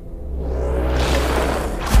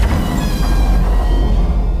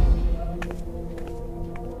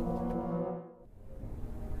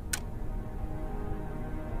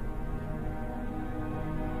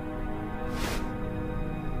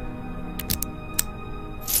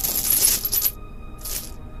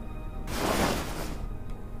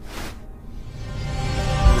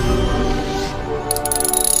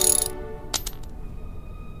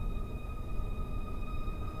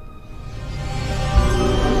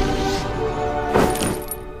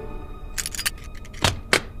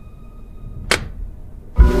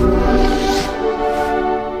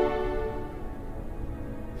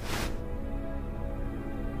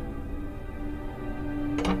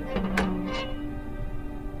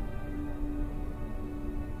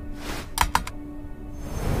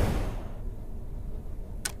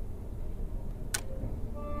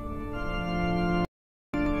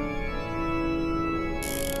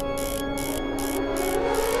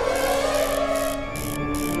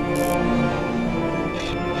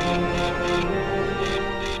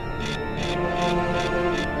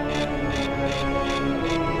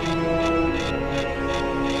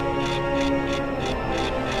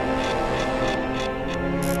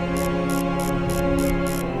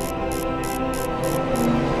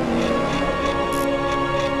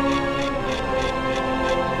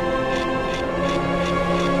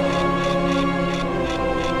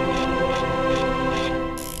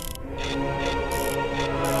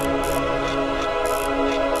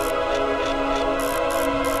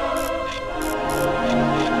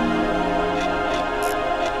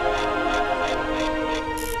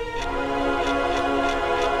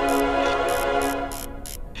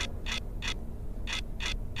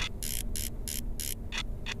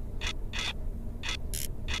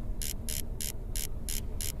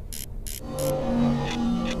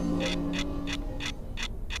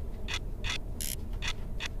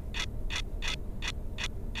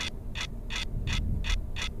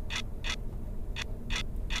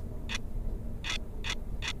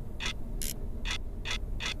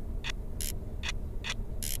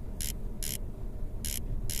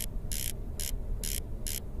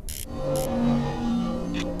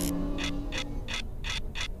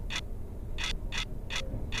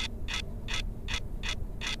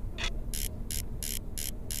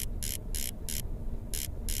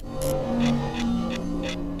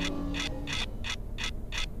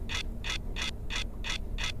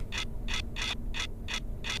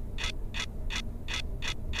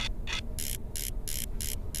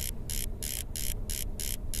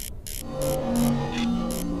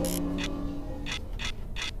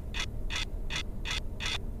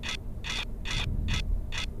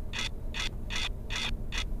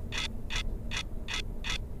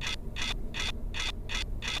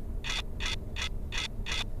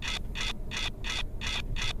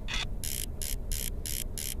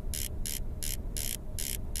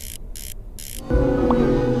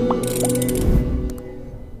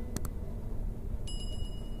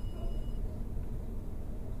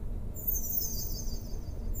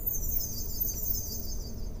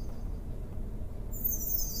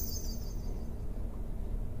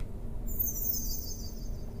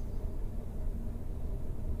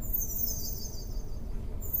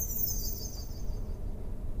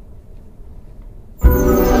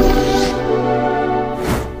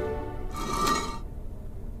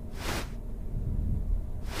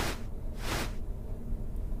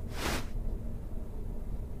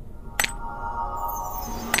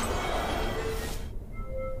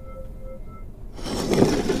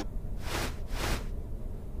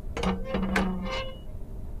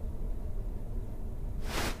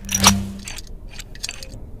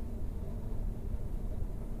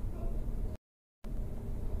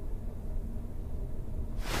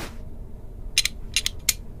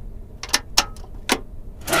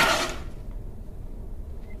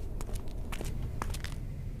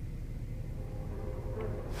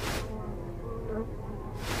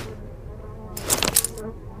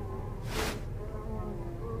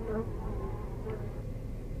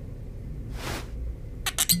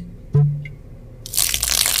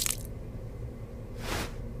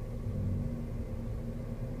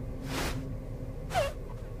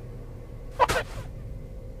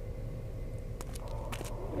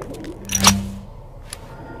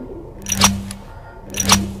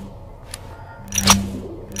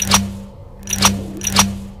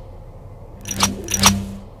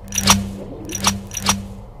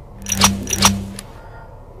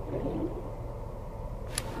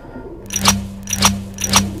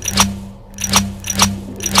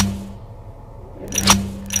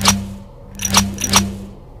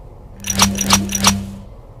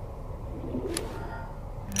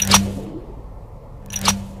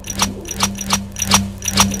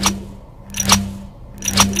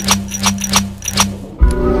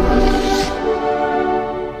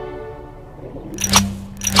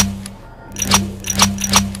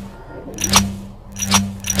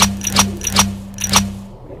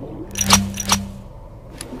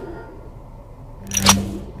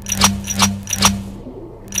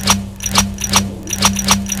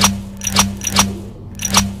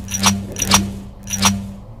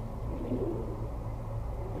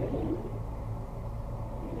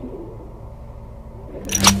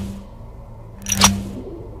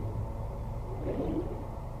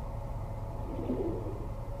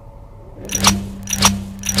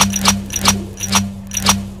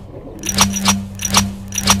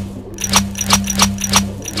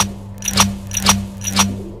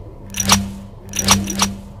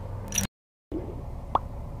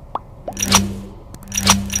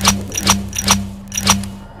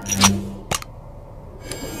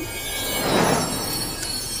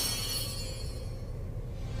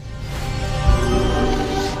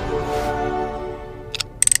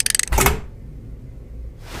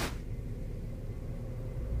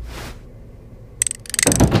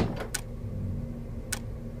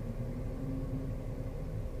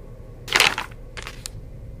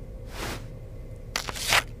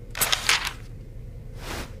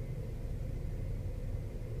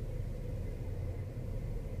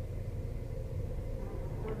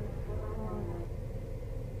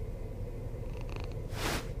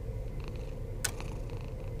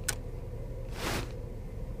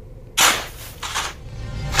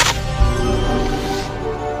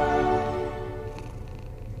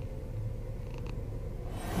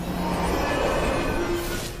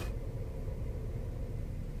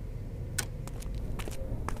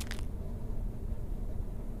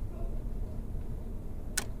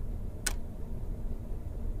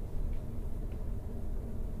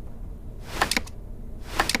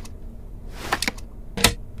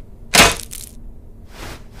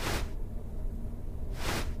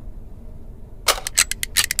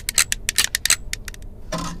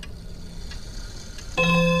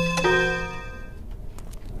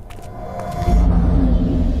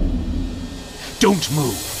 Don't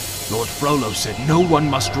move. Lord Frollo said no one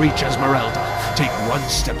must reach Esmeralda. Take one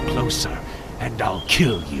step closer, and I'll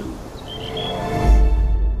kill you.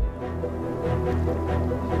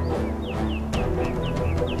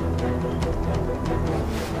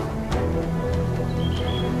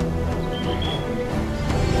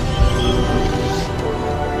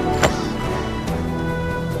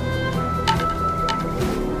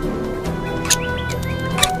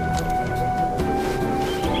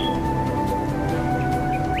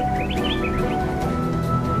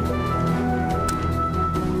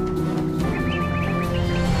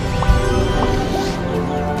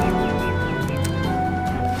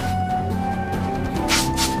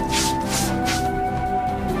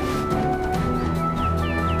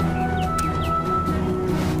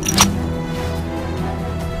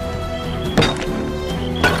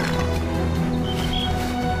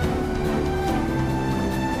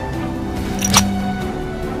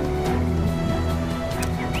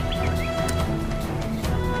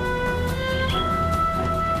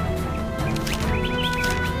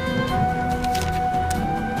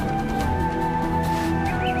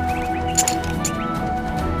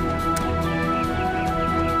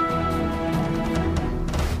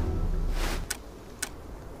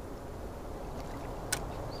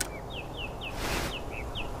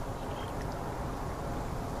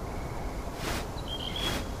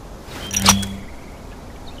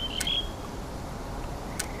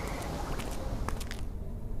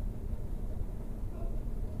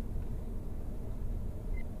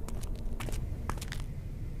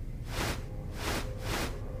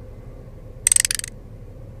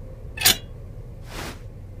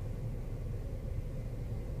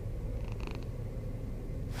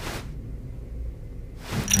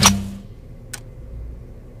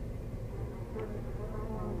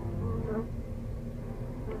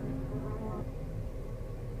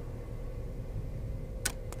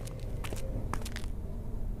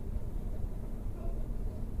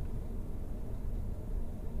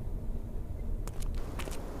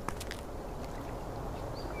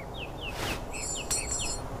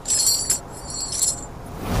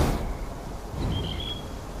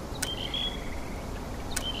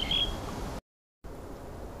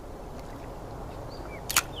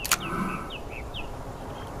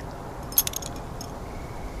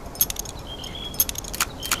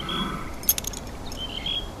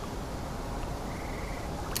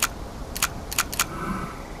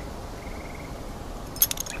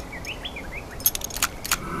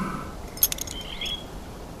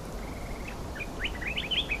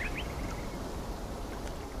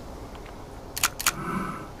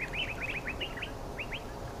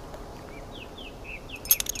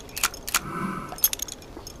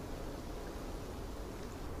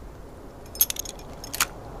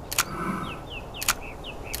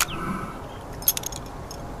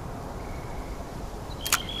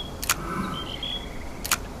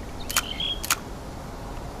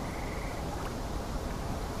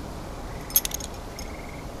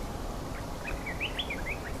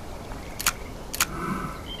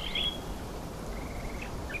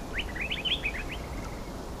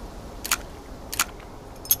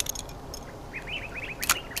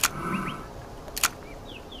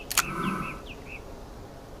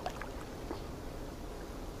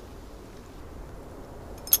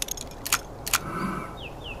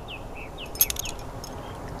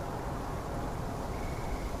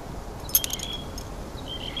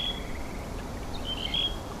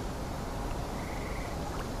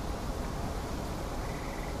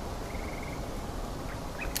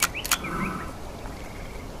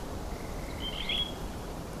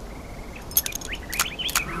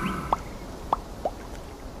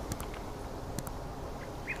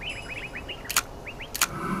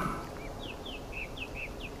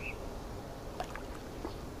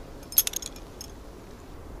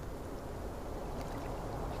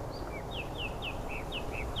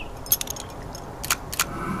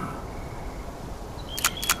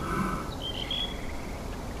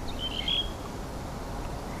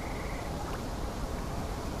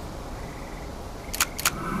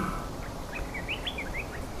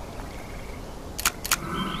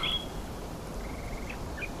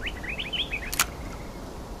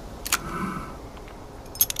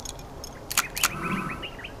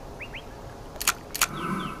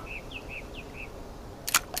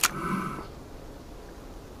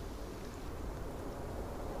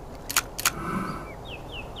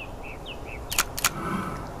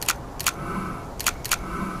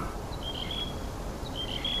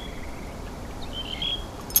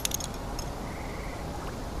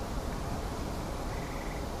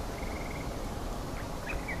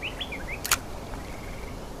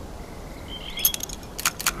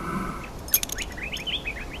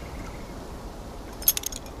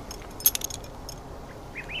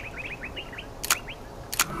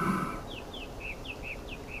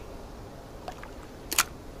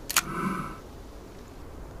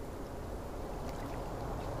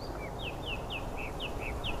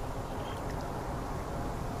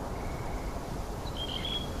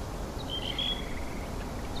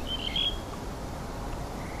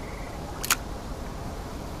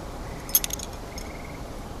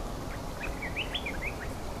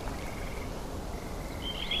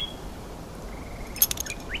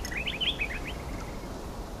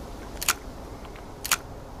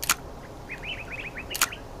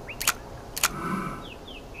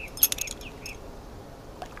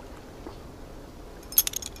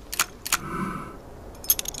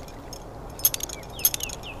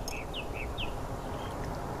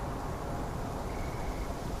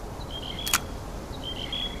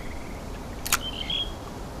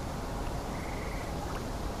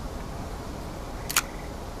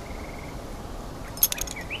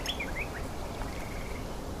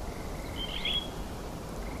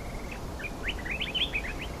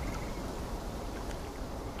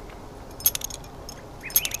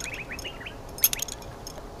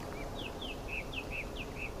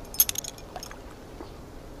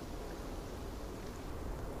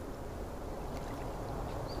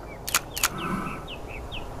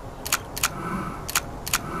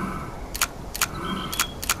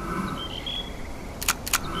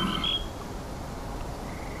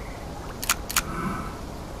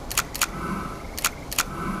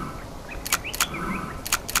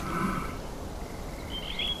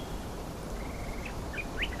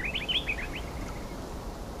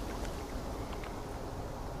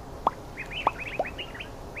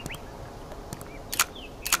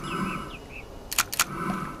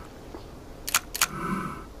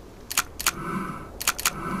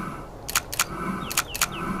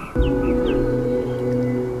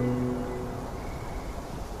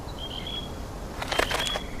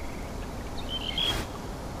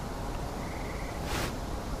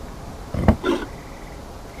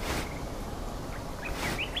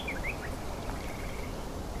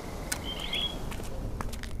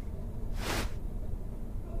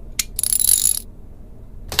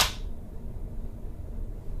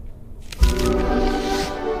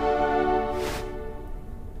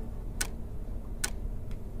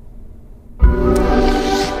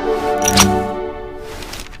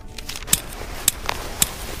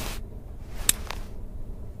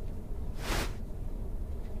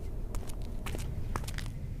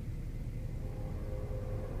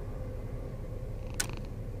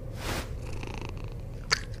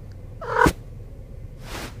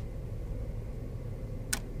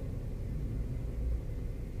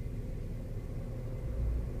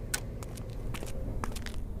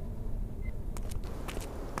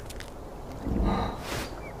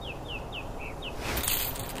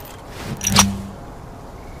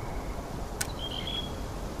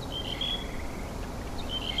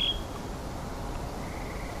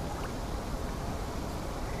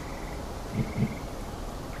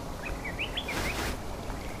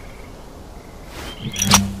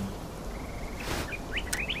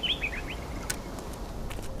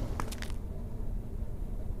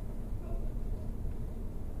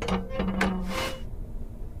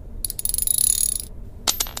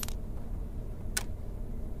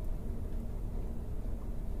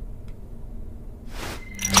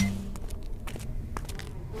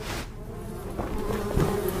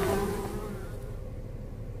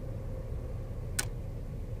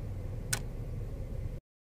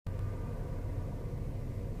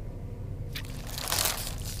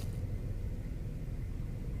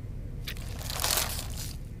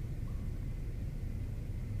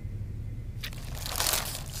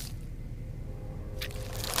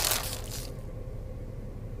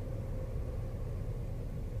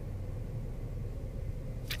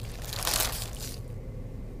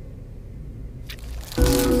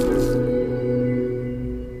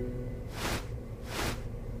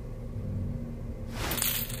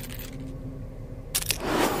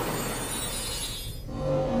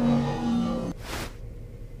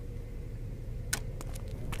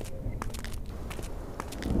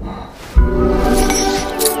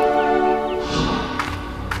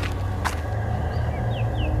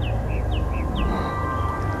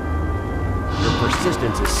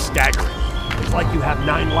 persistence is staggering. It's like you have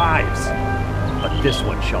 9 lives. But this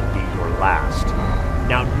one shall be your last.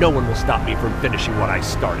 Now no one will stop me from finishing what I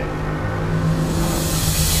started.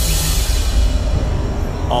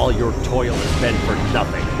 All your toil has been for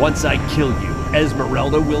nothing. Once I kill you,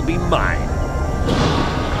 Esmeralda will be mine.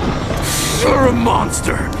 You're a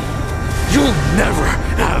monster! You'll never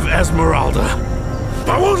have Esmeralda!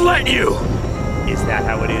 I won't let you! Is that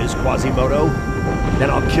how it is, Quasimodo? Then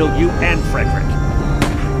I'll kill you and Frederick.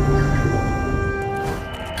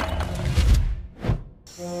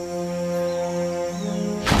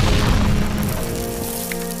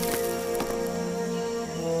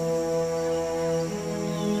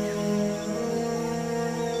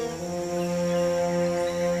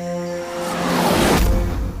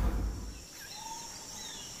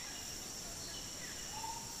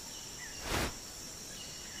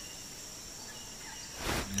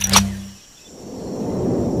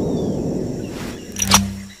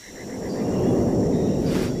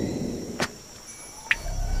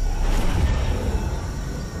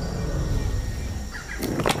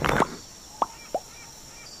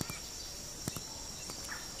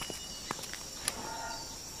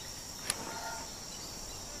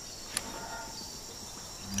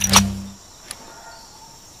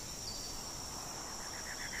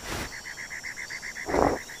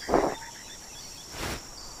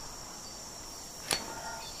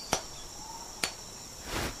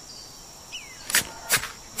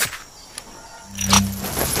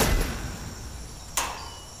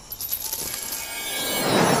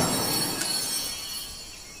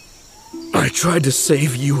 I tried to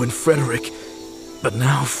save you and Frederick, but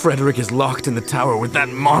now Frederick is locked in the tower with that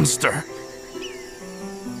monster.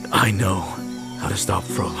 I know how to stop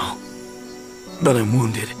Frollo, but I'm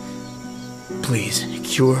wounded. Please,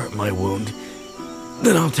 cure my wound,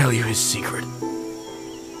 then I'll tell you his secret.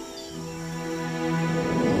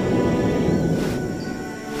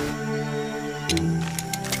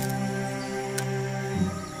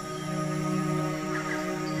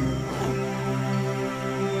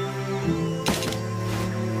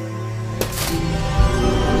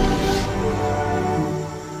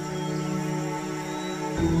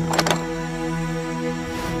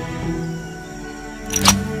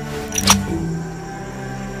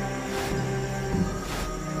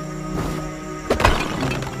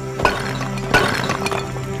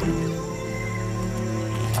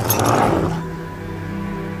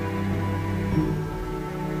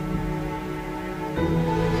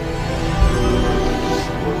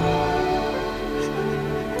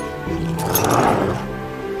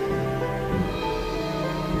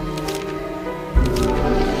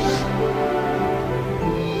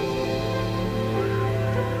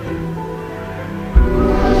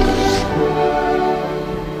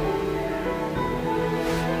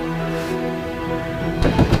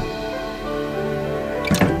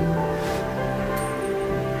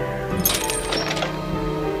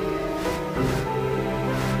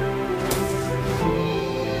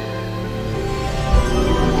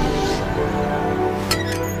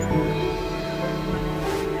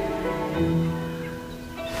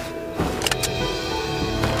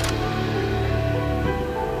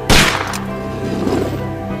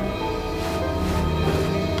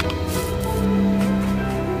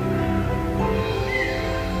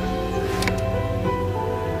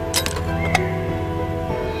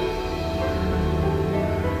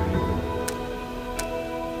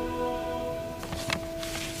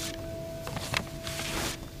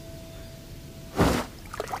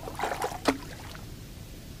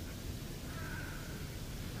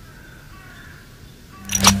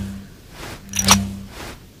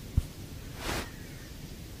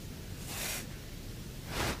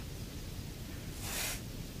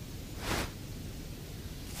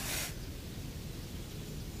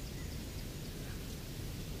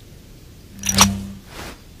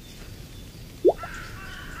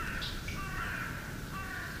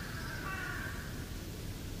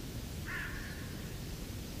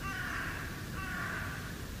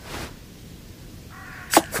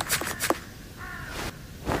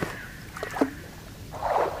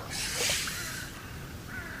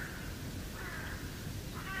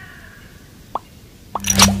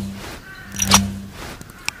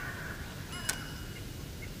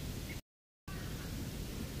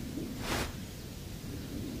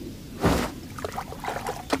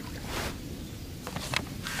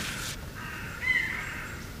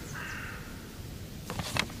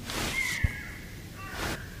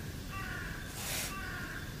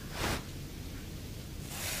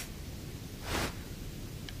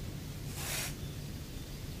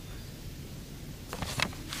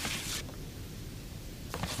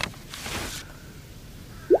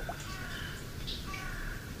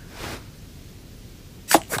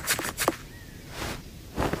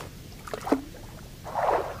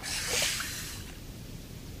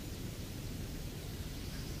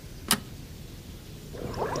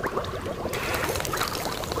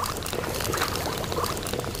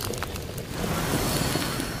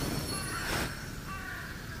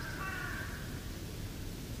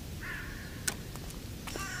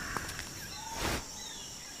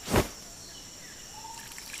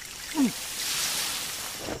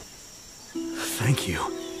 Thank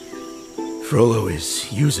you. Frollo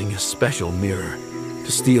is using a special mirror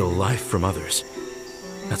to steal life from others.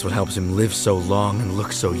 That's what helps him live so long and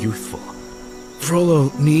look so youthful.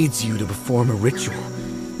 Frollo needs you to perform a ritual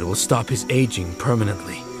that will stop his aging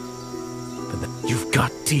permanently. But then you've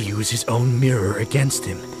got to use his own mirror against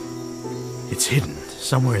him. It's hidden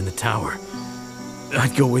somewhere in the tower.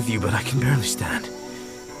 I'd go with you, but I can barely stand.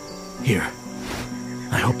 Here.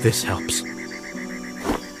 I hope this helps.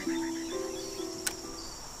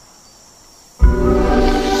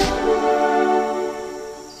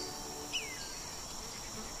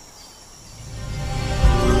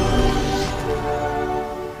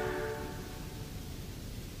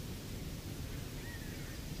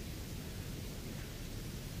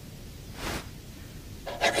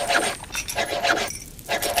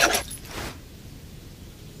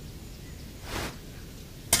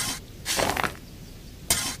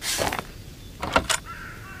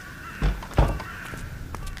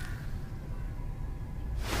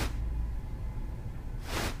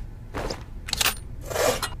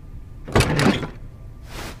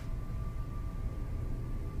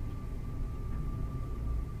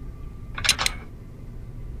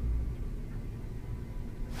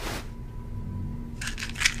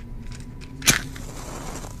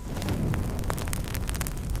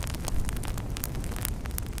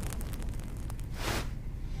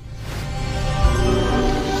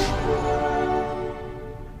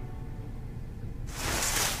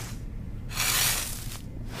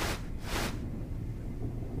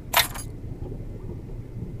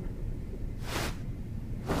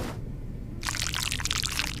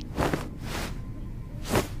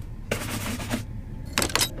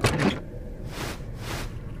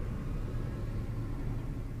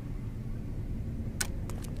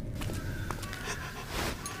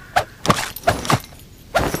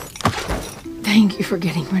 Thank you for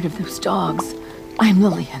getting rid of those dogs. I'm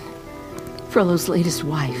Lillian, Frollo's latest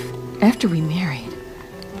wife. After we married,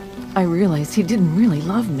 I realized he didn't really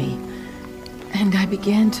love me, and I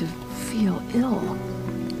began to feel ill.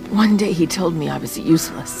 One day he told me I was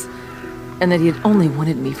useless, and that he had only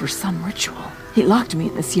wanted me for some ritual. He locked me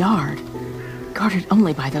in this yard, guarded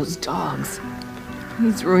only by those dogs.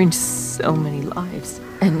 He's ruined so many lives,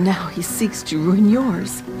 and now he seeks to ruin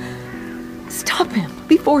yours. Stop him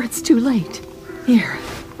before it's too late. Here,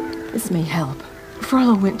 this may help.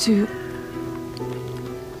 Frollo went to...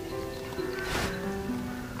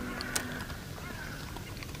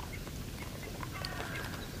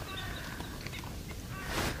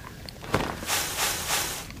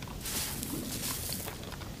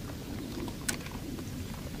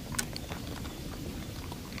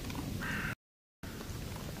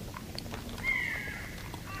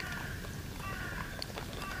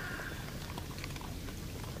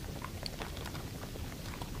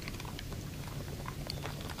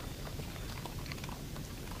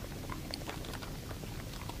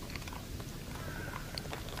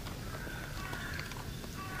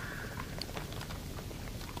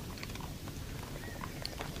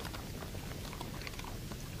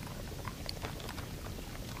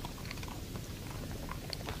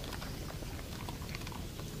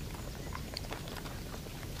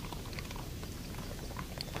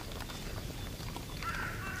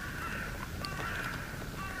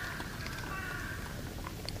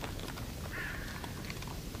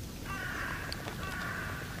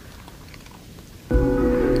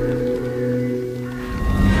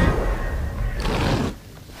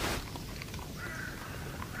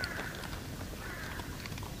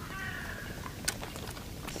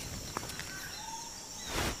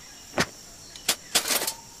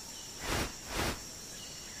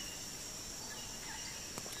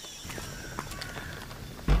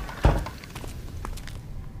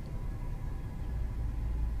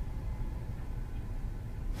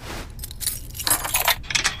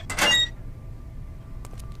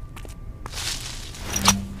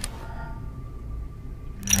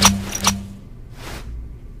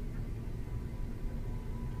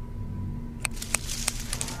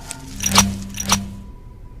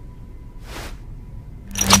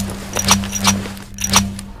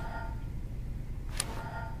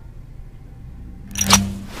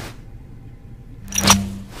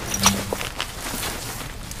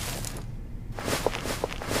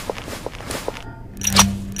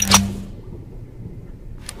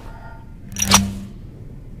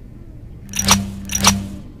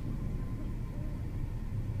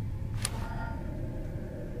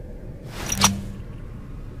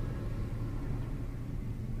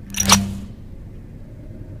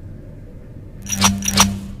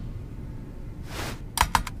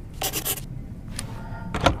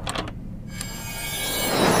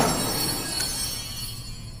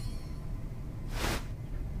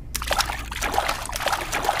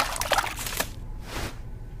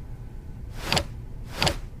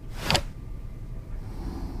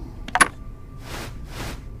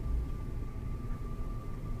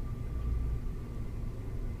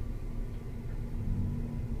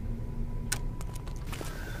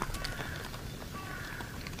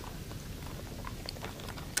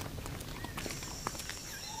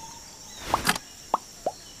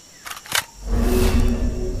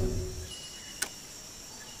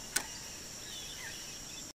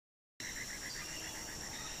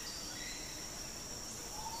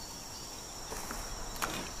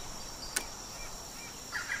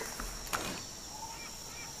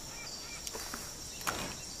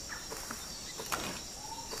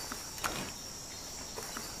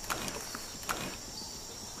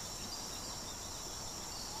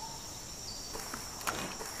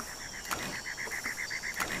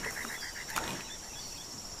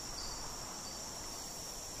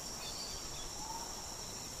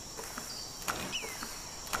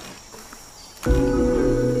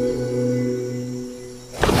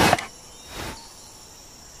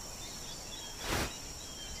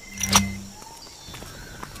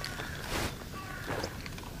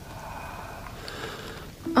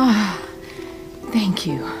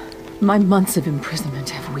 Thank you. My months of imprisonment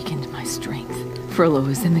have weakened my strength. Frollo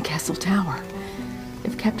is in the castle tower.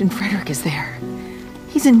 If Captain Frederick is there,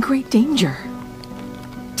 he's in great danger.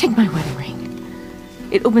 Take my wedding ring.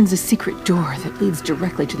 It opens a secret door that leads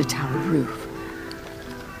directly to the tower roof.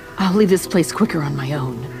 I'll leave this place quicker on my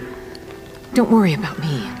own. Don't worry about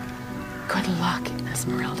me. Good luck,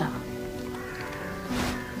 Esmeralda.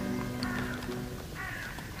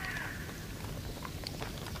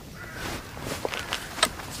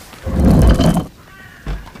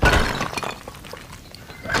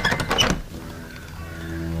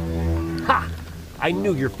 I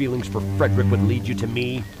knew your feelings for Frederick would lead you to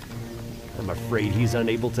me. I'm afraid he's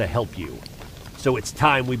unable to help you. So it's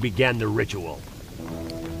time we began the ritual.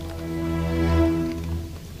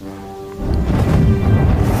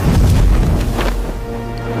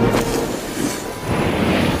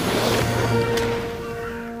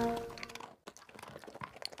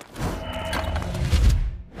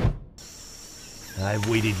 I've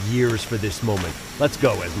waited years for this moment. Let's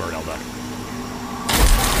go, Esmeralda.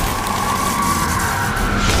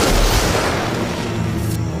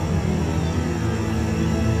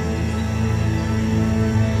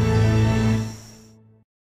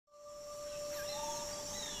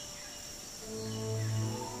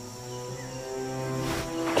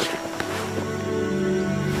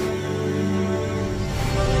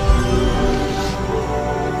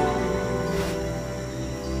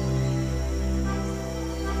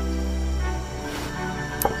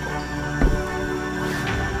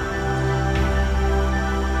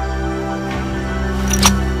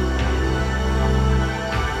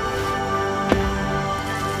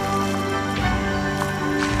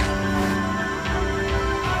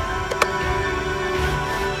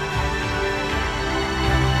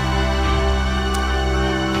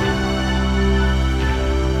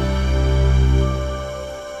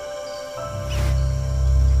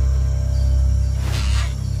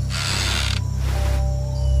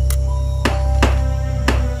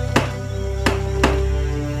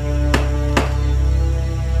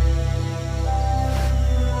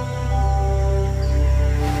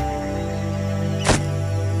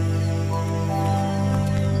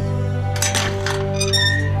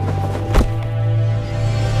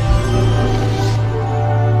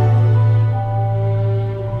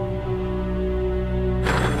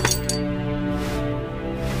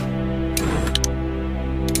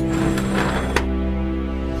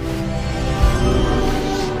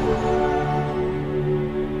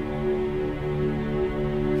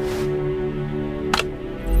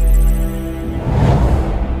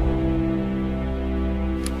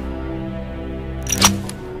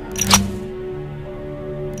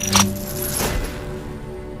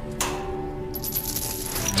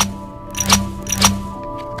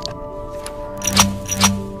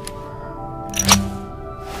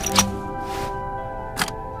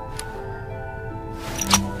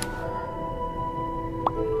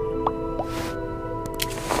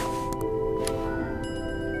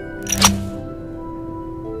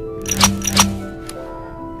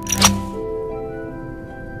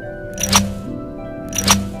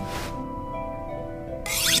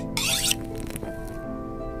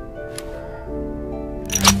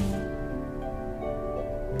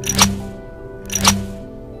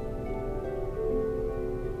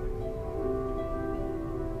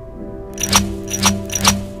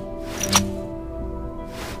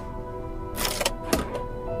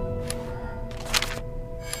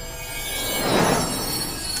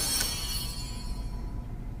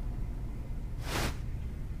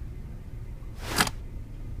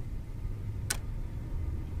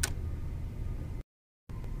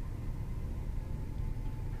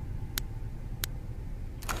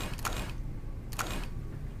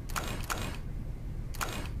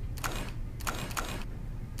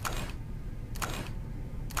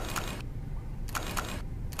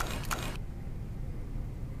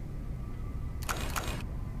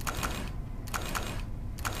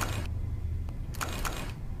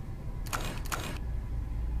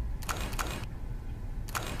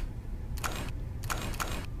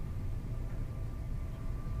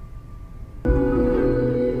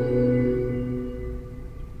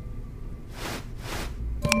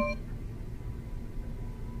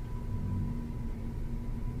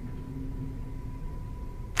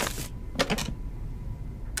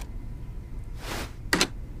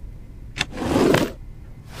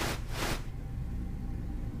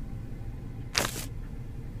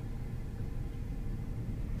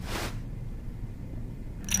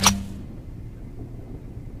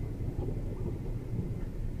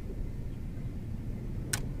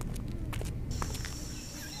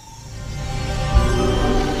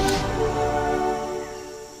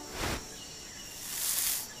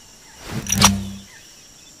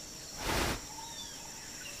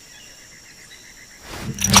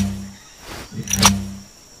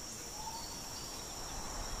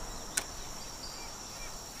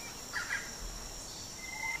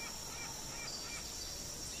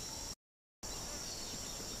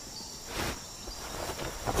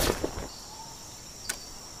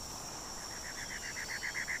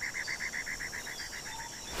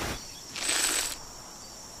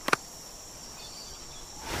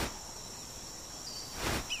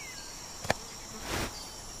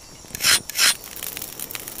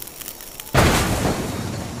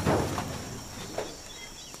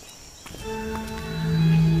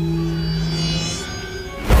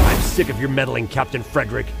 sick of your meddling, Captain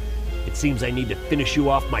Frederick. It seems I need to finish you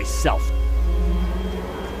off myself.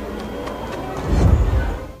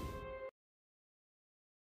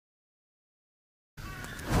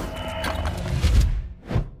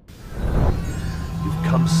 You've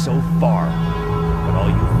come so far, but all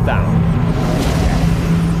you've found is death.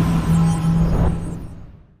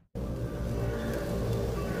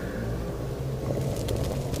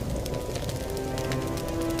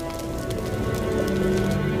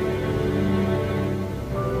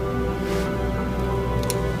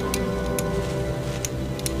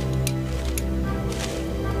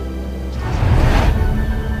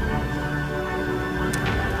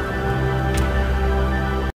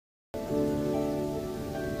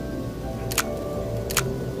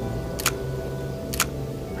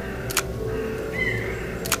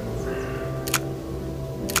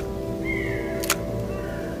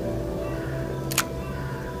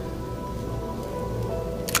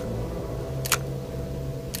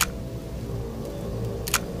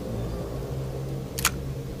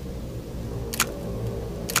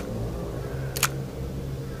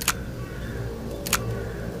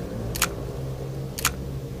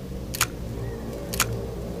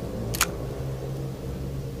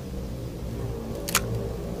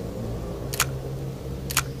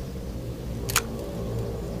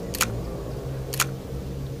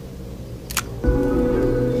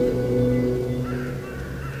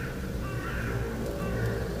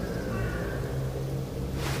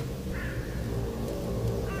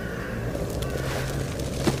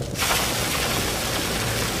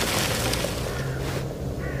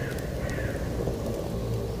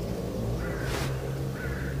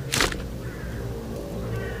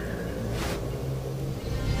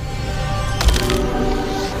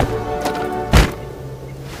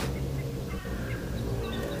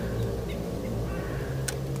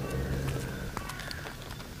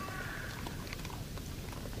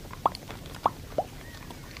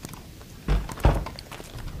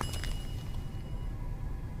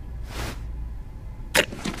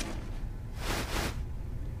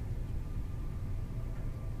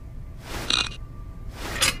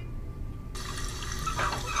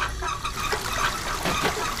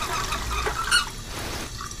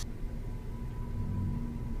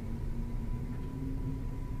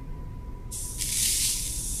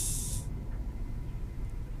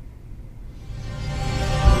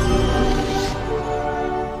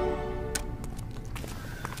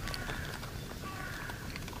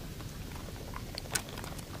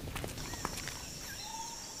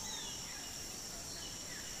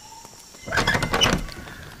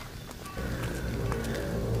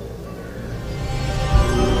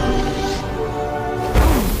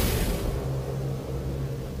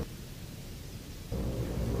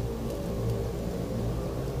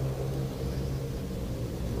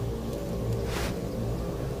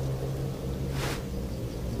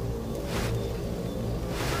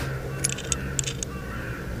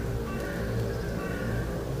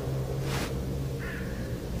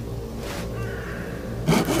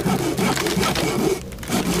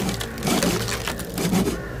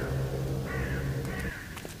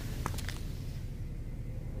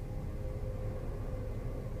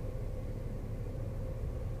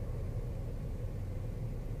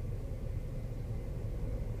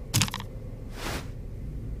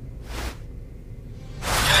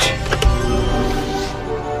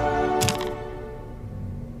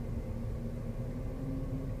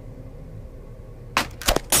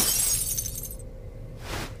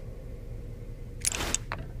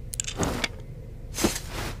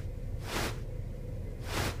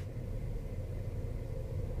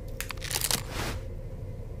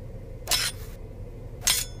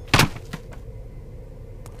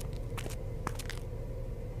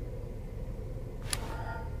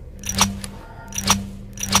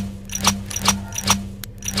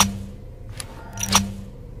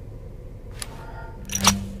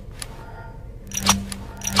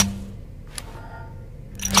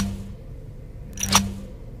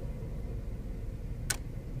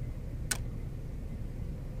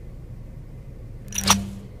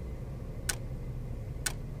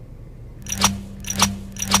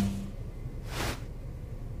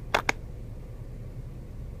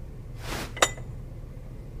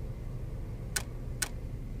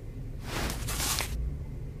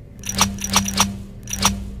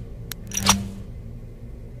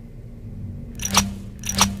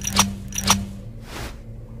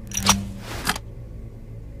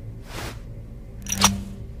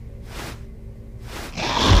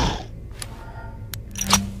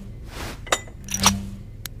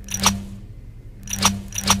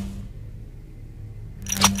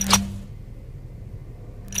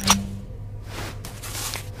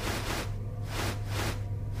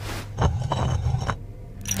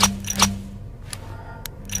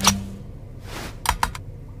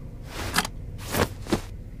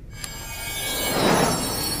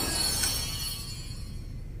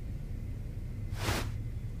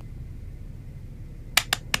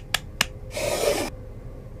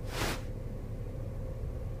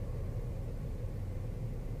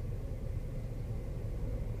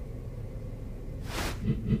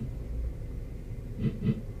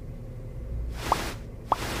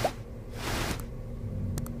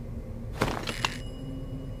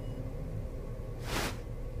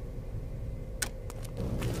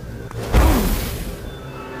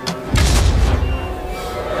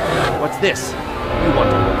 this? You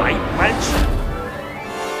want to fight, wench?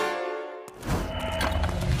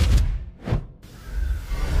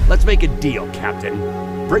 Let's make a deal, Captain.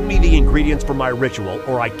 Bring me the ingredients for my ritual,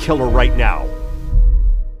 or I kill her right now.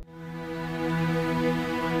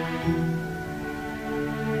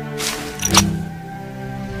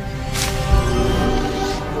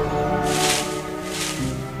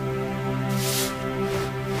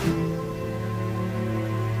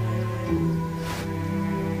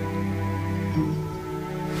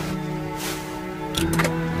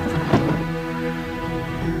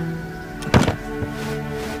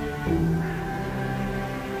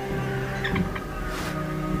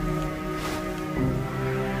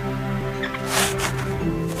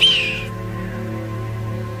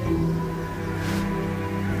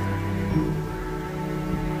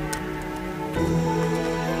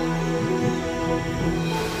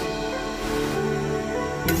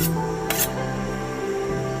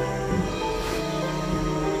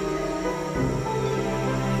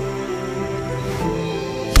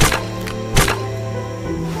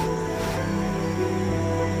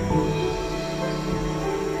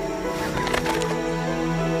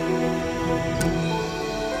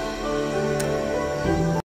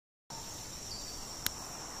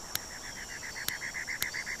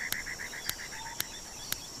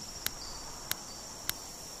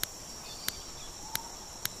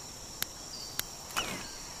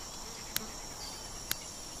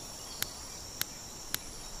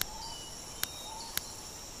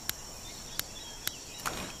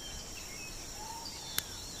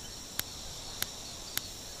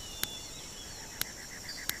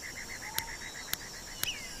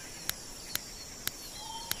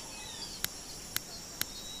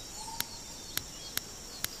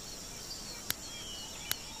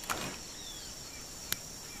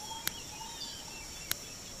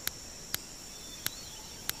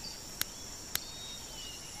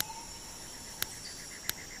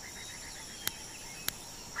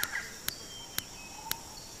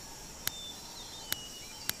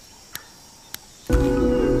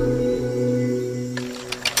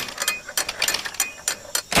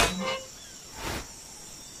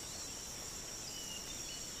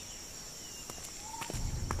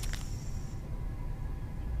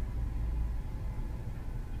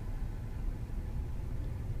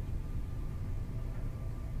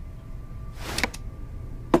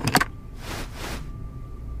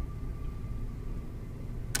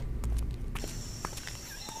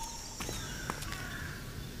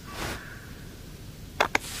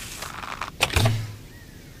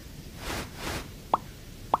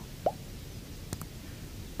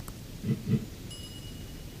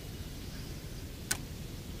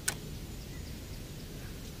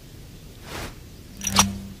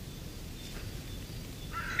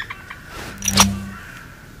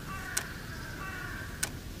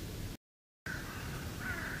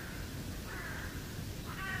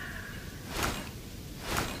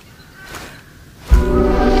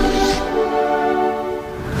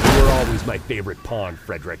 My favorite pawn,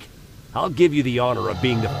 Frederick. I'll give you the honor of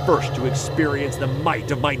being the first to experience the might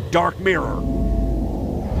of my dark mirror.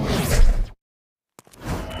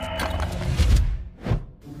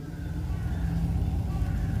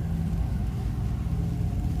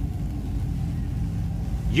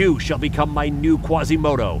 You shall become my new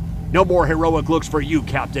Quasimodo. No more heroic looks for you,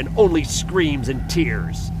 Captain, only screams and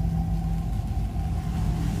tears.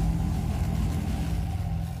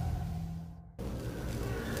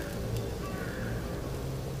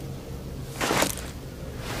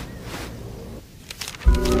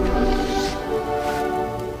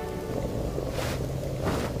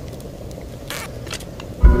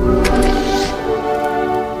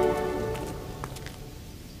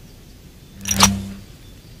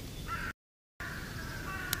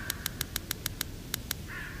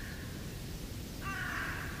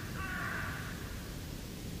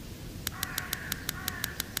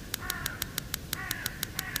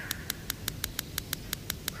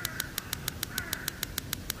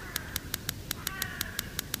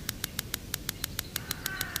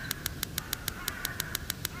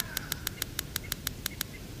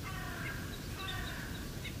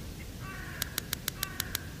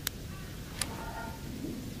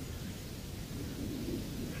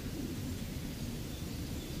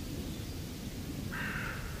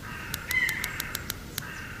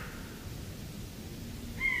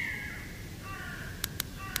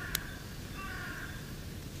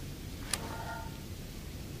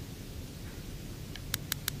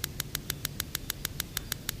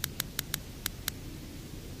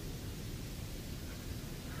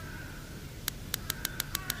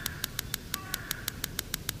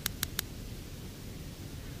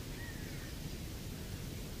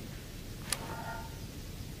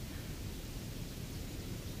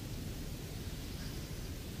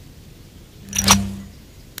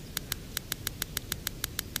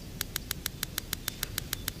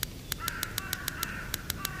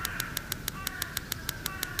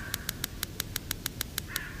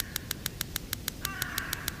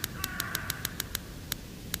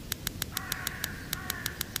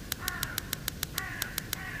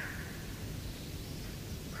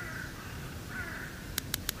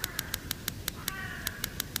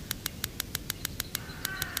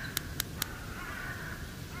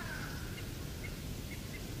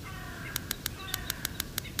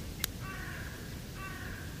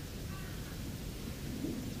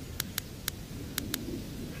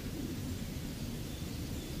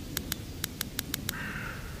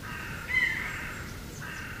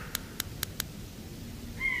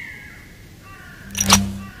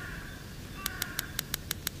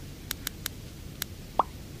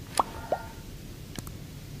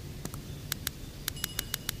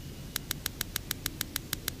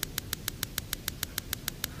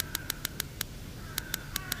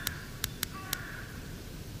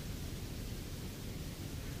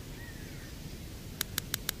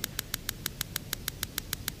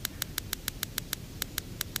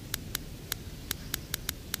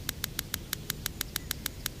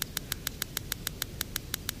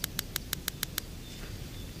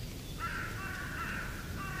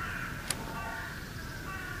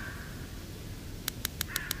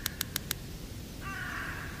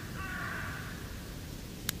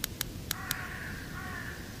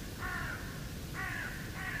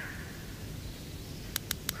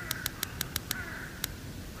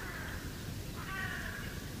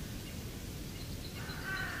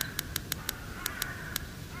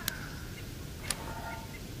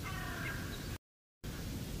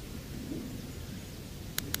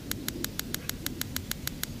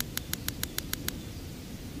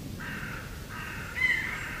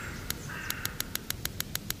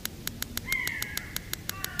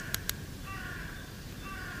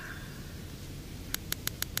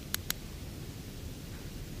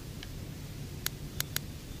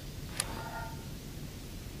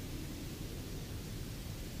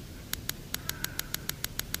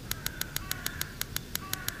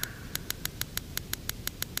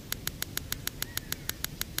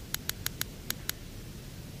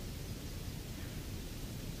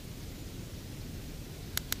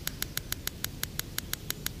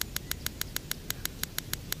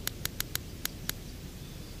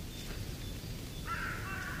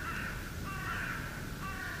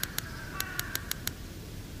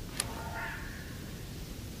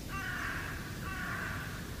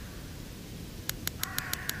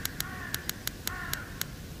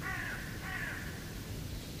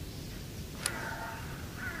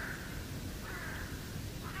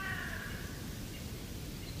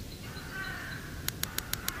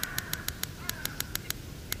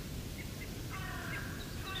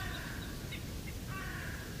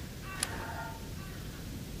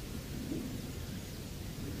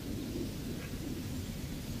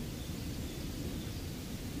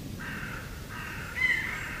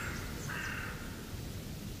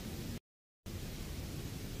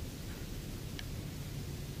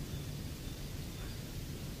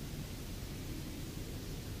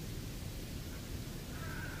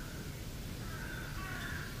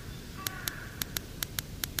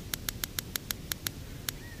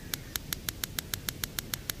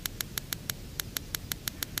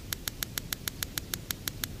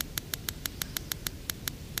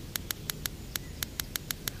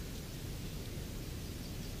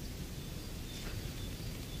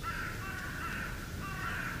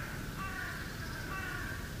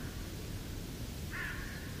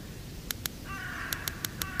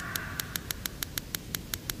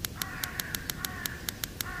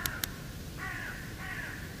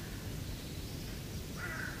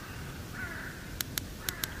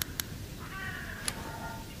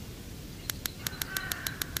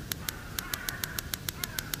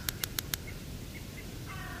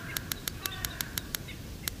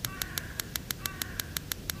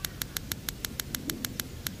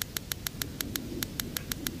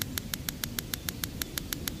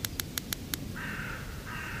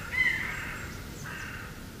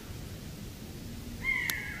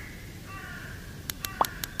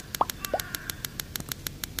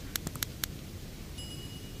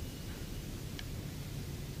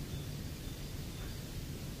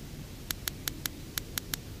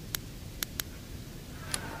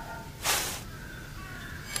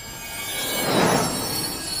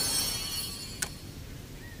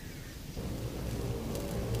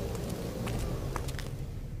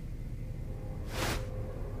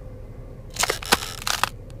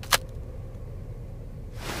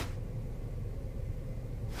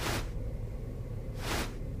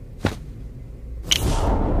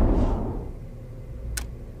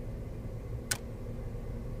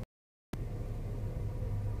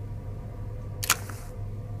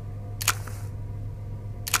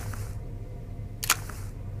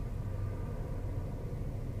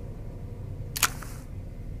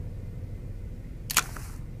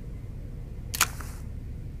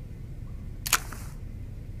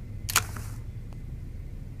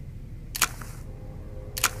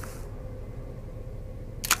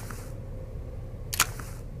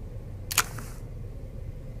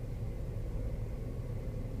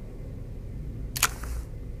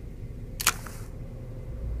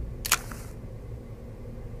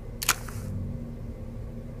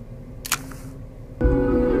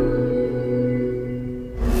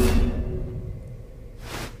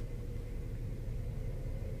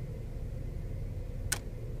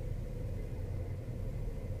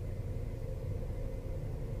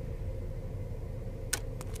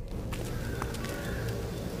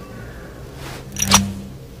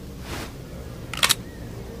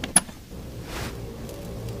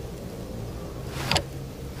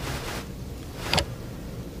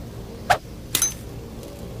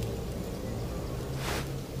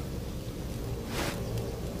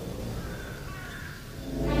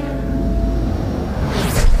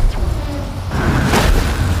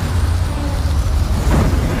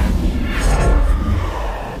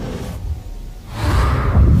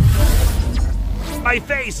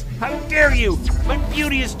 How dare you! My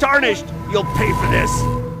beauty is tarnished! You'll pay for this!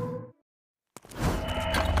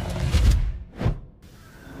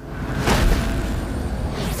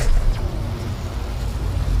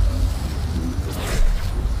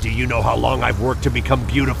 Do you know how long I've worked to become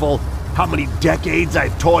beautiful? How many decades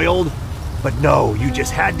I've toiled? But no, you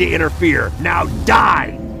just had to interfere. Now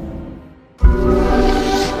die!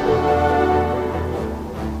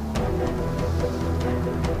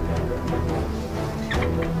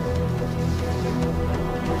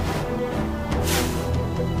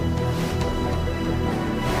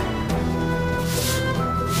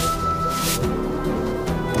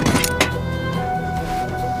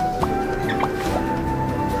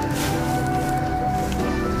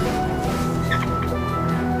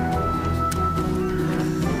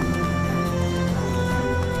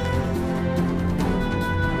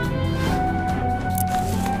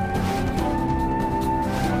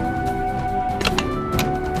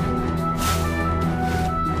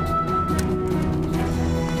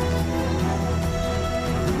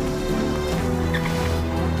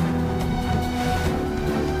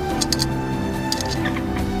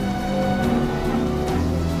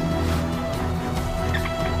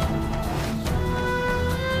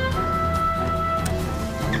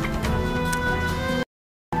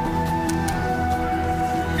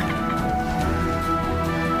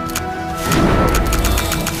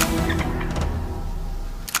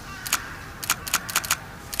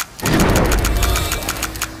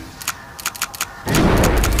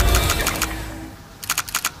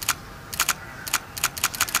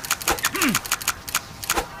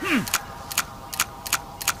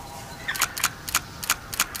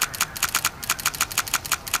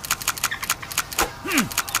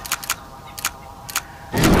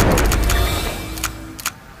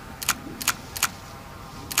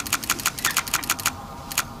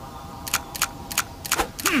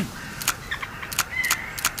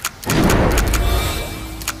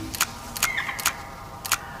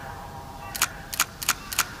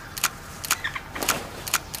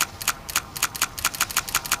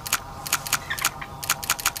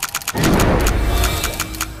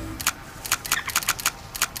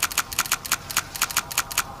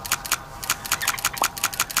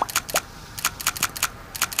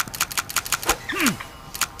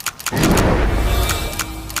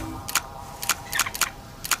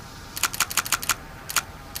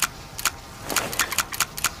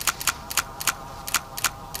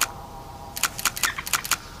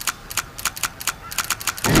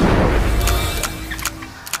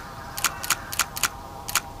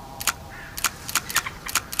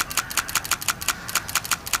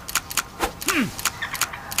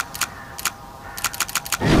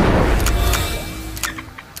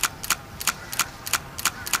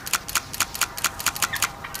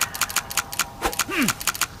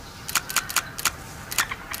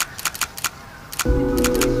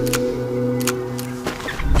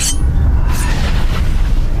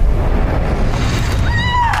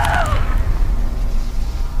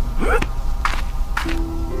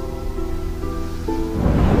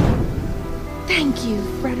 Thank you,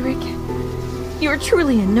 Frederick. You're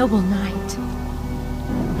truly a noble knight.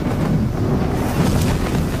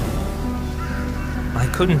 I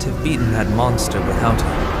couldn't have beaten that monster without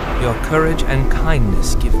you. Your courage and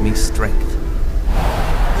kindness give me strength.